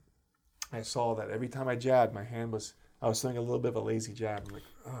 and I saw that every time I jabbed, I was throwing a little bit of a lazy jab. I'm like,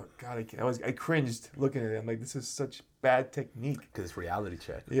 oh God, I cringed looking at it. I'm like, this is such bad technique. Because it's reality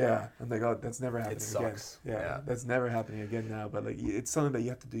check. Yeah. I'm like, oh, that's never happening again. It sucks. Yeah, that's never happening again now. But like, it's something that you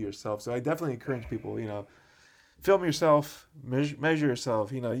have to do yourself. So I definitely encourage people, film yourself, measure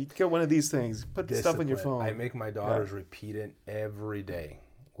yourself. You get one of these things, put the stuff on your phone. I make my daughters repeat it every day.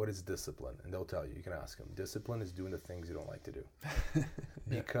 What is discipline? And they'll tell you. You can ask them. Discipline is doing the things you don't like to do.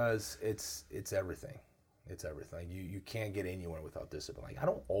 Because it's everything. It's everything. You can't get anywhere without discipline. Like, I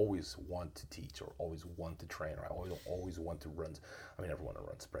don't always want to teach or always want to train, or I always want to run. I mean, everyone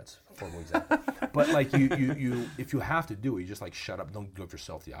runs sprints, for example. But like you if you have to do it, you just like shut up. Don't give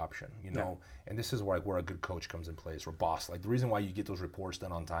yourself the option, Yeah. And this is where a good coach comes in place, or boss. Like, the reason why you get those reports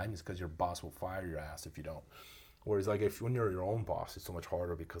done on time is because your boss will fire your ass if you don't. Whereas like when you're your own boss, it's so much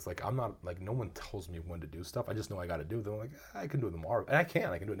harder, because like I'm not, like, no one tells me when to do stuff. I just know I got to do them. Like, I can do it tomorrow, and I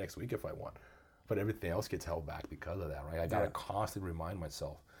can do it next week if I want. But everything else gets held back because of that, right? I got to constantly remind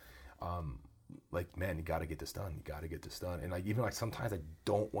myself, like, man, you got to get this done. You got to get this done. And like, even like sometimes I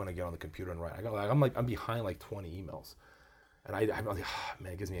don't want to get on the computer and write. I'm behind like 20 emails. And I'm like,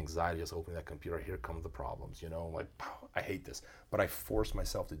 man, it gives me anxiety just opening that computer. Here come the problems, like, I hate this. But I force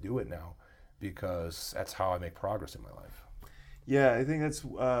myself to do it now, because that's how I make progress in my life. Yeah, I think that's,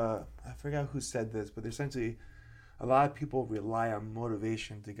 I forgot who said this, but essentially a lot of people rely on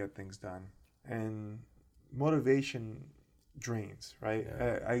motivation to get things done. And motivation drains, right?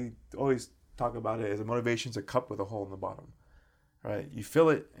 Yeah. I always talk about it as a motivation's a cup with a hole in the bottom, right? You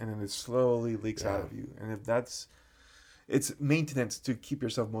fill it, and then it slowly leaks out of you. And it's maintenance to keep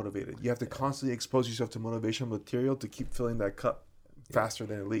yourself motivated. You have to constantly expose yourself to motivational material to keep filling that cup faster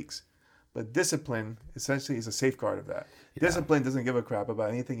than it leaks. But discipline essentially is a safeguard of that. Yeah. Discipline doesn't give a crap about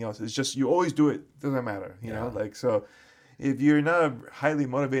anything else. It's just, you always do it. Doesn't matter, you know? Like, so if you're not a highly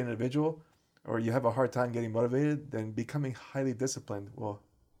motivated individual, or you have a hard time getting motivated, then becoming highly disciplined will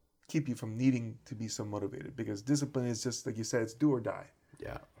keep you from needing to be so motivated, because discipline is just, like you said, it's do or die.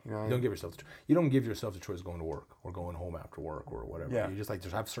 Yeah. You don't give yourself the choice of going to work or going home after work or whatever. Yeah. You just like,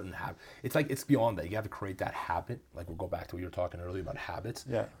 just have certain habits. It's like, it's beyond that. You have to create that habit. Like, we'll go back to what you were talking earlier about habits.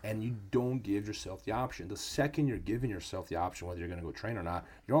 Yeah. And you don't give yourself the option. The second you're giving yourself the option, whether you're going to go train or not,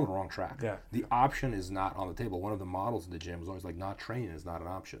 you're on the wrong track. Yeah. The option is not on the table. One of the models in the gym was always like, not training is not an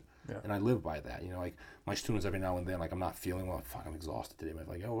option. Yeah. And I live by that. Like, my students every now and then, like, I'm not feeling well, I'm exhausted today. I'm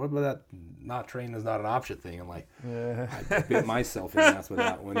like, what about that not training is not an option thing? I'm like, I bit myself in the ass with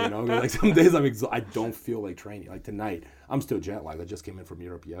that one, Like, some days I don't feel like training. Like tonight, I'm still jet lagged. I just came in from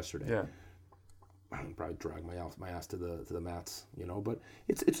Europe yesterday. Yeah. I probably drag my ass to the mats, But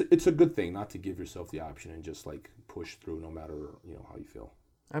it's a good thing not to give yourself the option and just like push through no matter how you feel.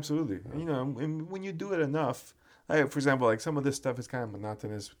 Absolutely. And when you do it enough, for example, like some of this stuff is kind of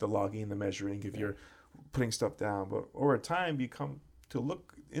monotonous with the logging and the measuring if you're putting stuff down. But over time, you come to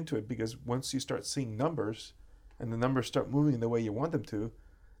look into it, because once you start seeing numbers and the numbers start moving the way you want them to,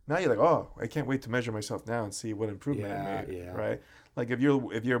 now you're like, oh, I can't wait to measure myself now and see what improvement I made, right? Like if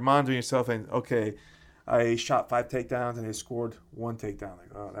you're monitoring yourself and, okay, I shot 5 takedowns and I scored 1 takedown.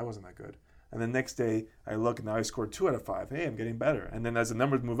 Like, oh, that wasn't that good. And the next day I look and now I scored 2 out of 5. Hey, I'm getting better. And then as the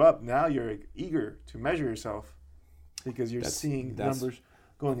numbers move up, now you're eager to measure yourself, because you're seeing numbers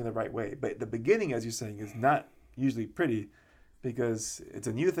going in the right way. But the beginning, as you're saying, is not usually pretty, because it's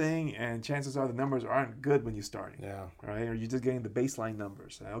a new thing, and chances are the numbers aren't good when you're starting. Yeah. Right? Or you're just getting the baseline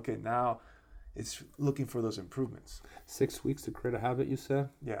numbers. Okay, now it's looking for those improvements. 6 weeks to create a habit, you said?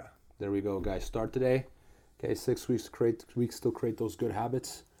 Yeah. There we go, guys. Start today. Okay, 6 weeks to create those good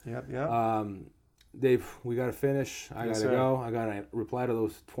habits. Yep. Dave, we got to finish. I Yes, got to sir. go. I got to reply to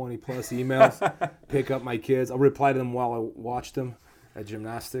those 20 plus emails, pick up my kids. I'll reply to them while I watch them at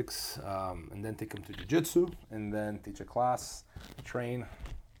gymnastics, and then take them to jiu-jitsu, and then teach a class, train,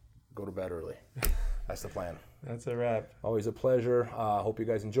 go to bed early. That's the plan. That's a wrap. Always a pleasure. Hope you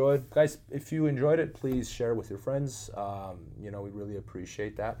guys enjoyed. Guys, if you enjoyed it, please share with your friends. We really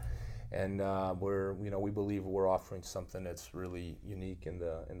appreciate that. And we believe we're offering something that's really unique in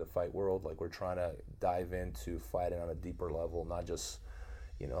the fight world. Like, we're trying to dive into fighting on a deeper level, not just,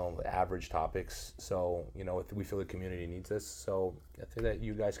 average topics. So, we feel the community needs this. So I think that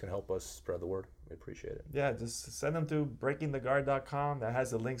you guys can help us spread the word. We appreciate it. Yeah, just send them to breakingtheguard.com. That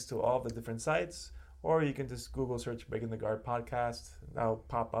has the links to all the different sites. Or you can just Google search Breaking the Guard podcast. That'll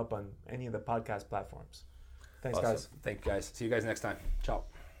pop up on any of the podcast platforms. Thanks, Awesome. guys. Thank you, guys. See you guys next time. Ciao.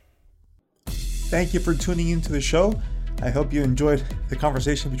 Thank you for tuning into the show. I hope you enjoyed the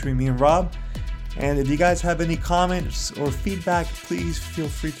conversation between me and Rob. And if you guys have any comments or feedback, please feel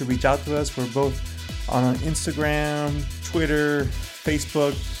free to reach out to us. We're both on Instagram, Twitter,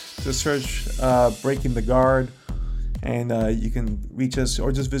 Facebook. Just search Breaking the Guard. And you can reach us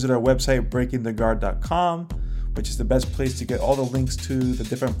or just visit our website, breakingtheguard.com, which is the best place to get all the links to the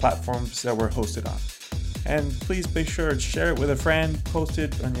different platforms that we're hosted on. And please be sure to share it with a friend, post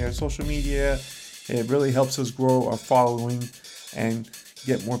it on your social media. It really helps us grow our following and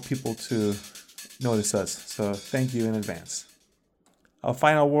get more people to notice us. So thank you in advance. A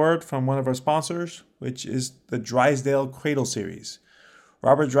final word from one of our sponsors, which is the Drysdale Cradle Series.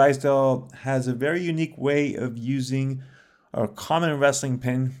 Robert Drysdale has a very unique way of using a common wrestling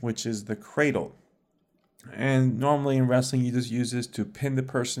pin, which is the cradle. And normally in wrestling, you just use this to pin the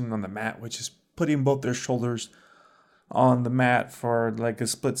person on the mat, which is putting both their shoulders on the mat for like a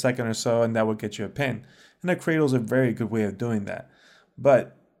split second or so, and that would get you a pin. And a cradle is a very good way of doing that.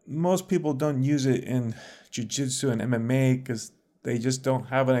 But most people don't use it in jiu-jitsu and MMA because they just don't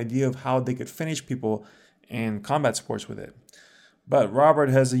have an idea of how they could finish people in combat sports with it. But Robert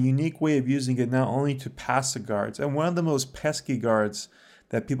has a unique way of using it not only to pass the guards, and one of the most pesky guards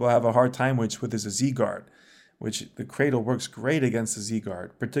that people have a hard time with is a Z-guard, which the cradle works great against the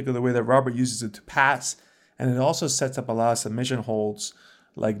Z-guard, particularly the way that Robert uses it to pass. And it also sets up a lot of submission holds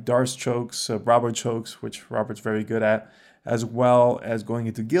like Darce chokes, Robert chokes, which Robert's very good at, as well as going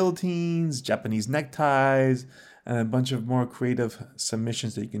into guillotines, Japanese neckties, and a bunch of more creative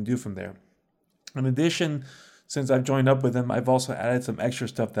submissions that you can do from there. In addition, since I've joined up with him, I've also added some extra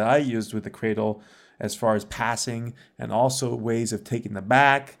stuff that I used with the cradle as far as passing and also ways of taking the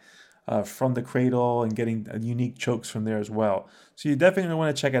back from the cradle and getting unique chokes from there as well. So you definitely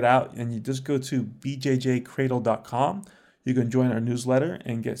want to check it out, and you just go to bjjcradle.com. You can join our newsletter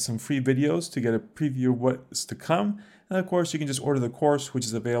and get some free videos to get a preview of what's to come. And of course, you can just order the course, which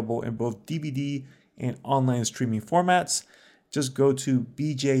is available in both DVD and online streaming formats. Just go to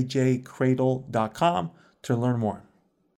bjjcradle.com to learn more.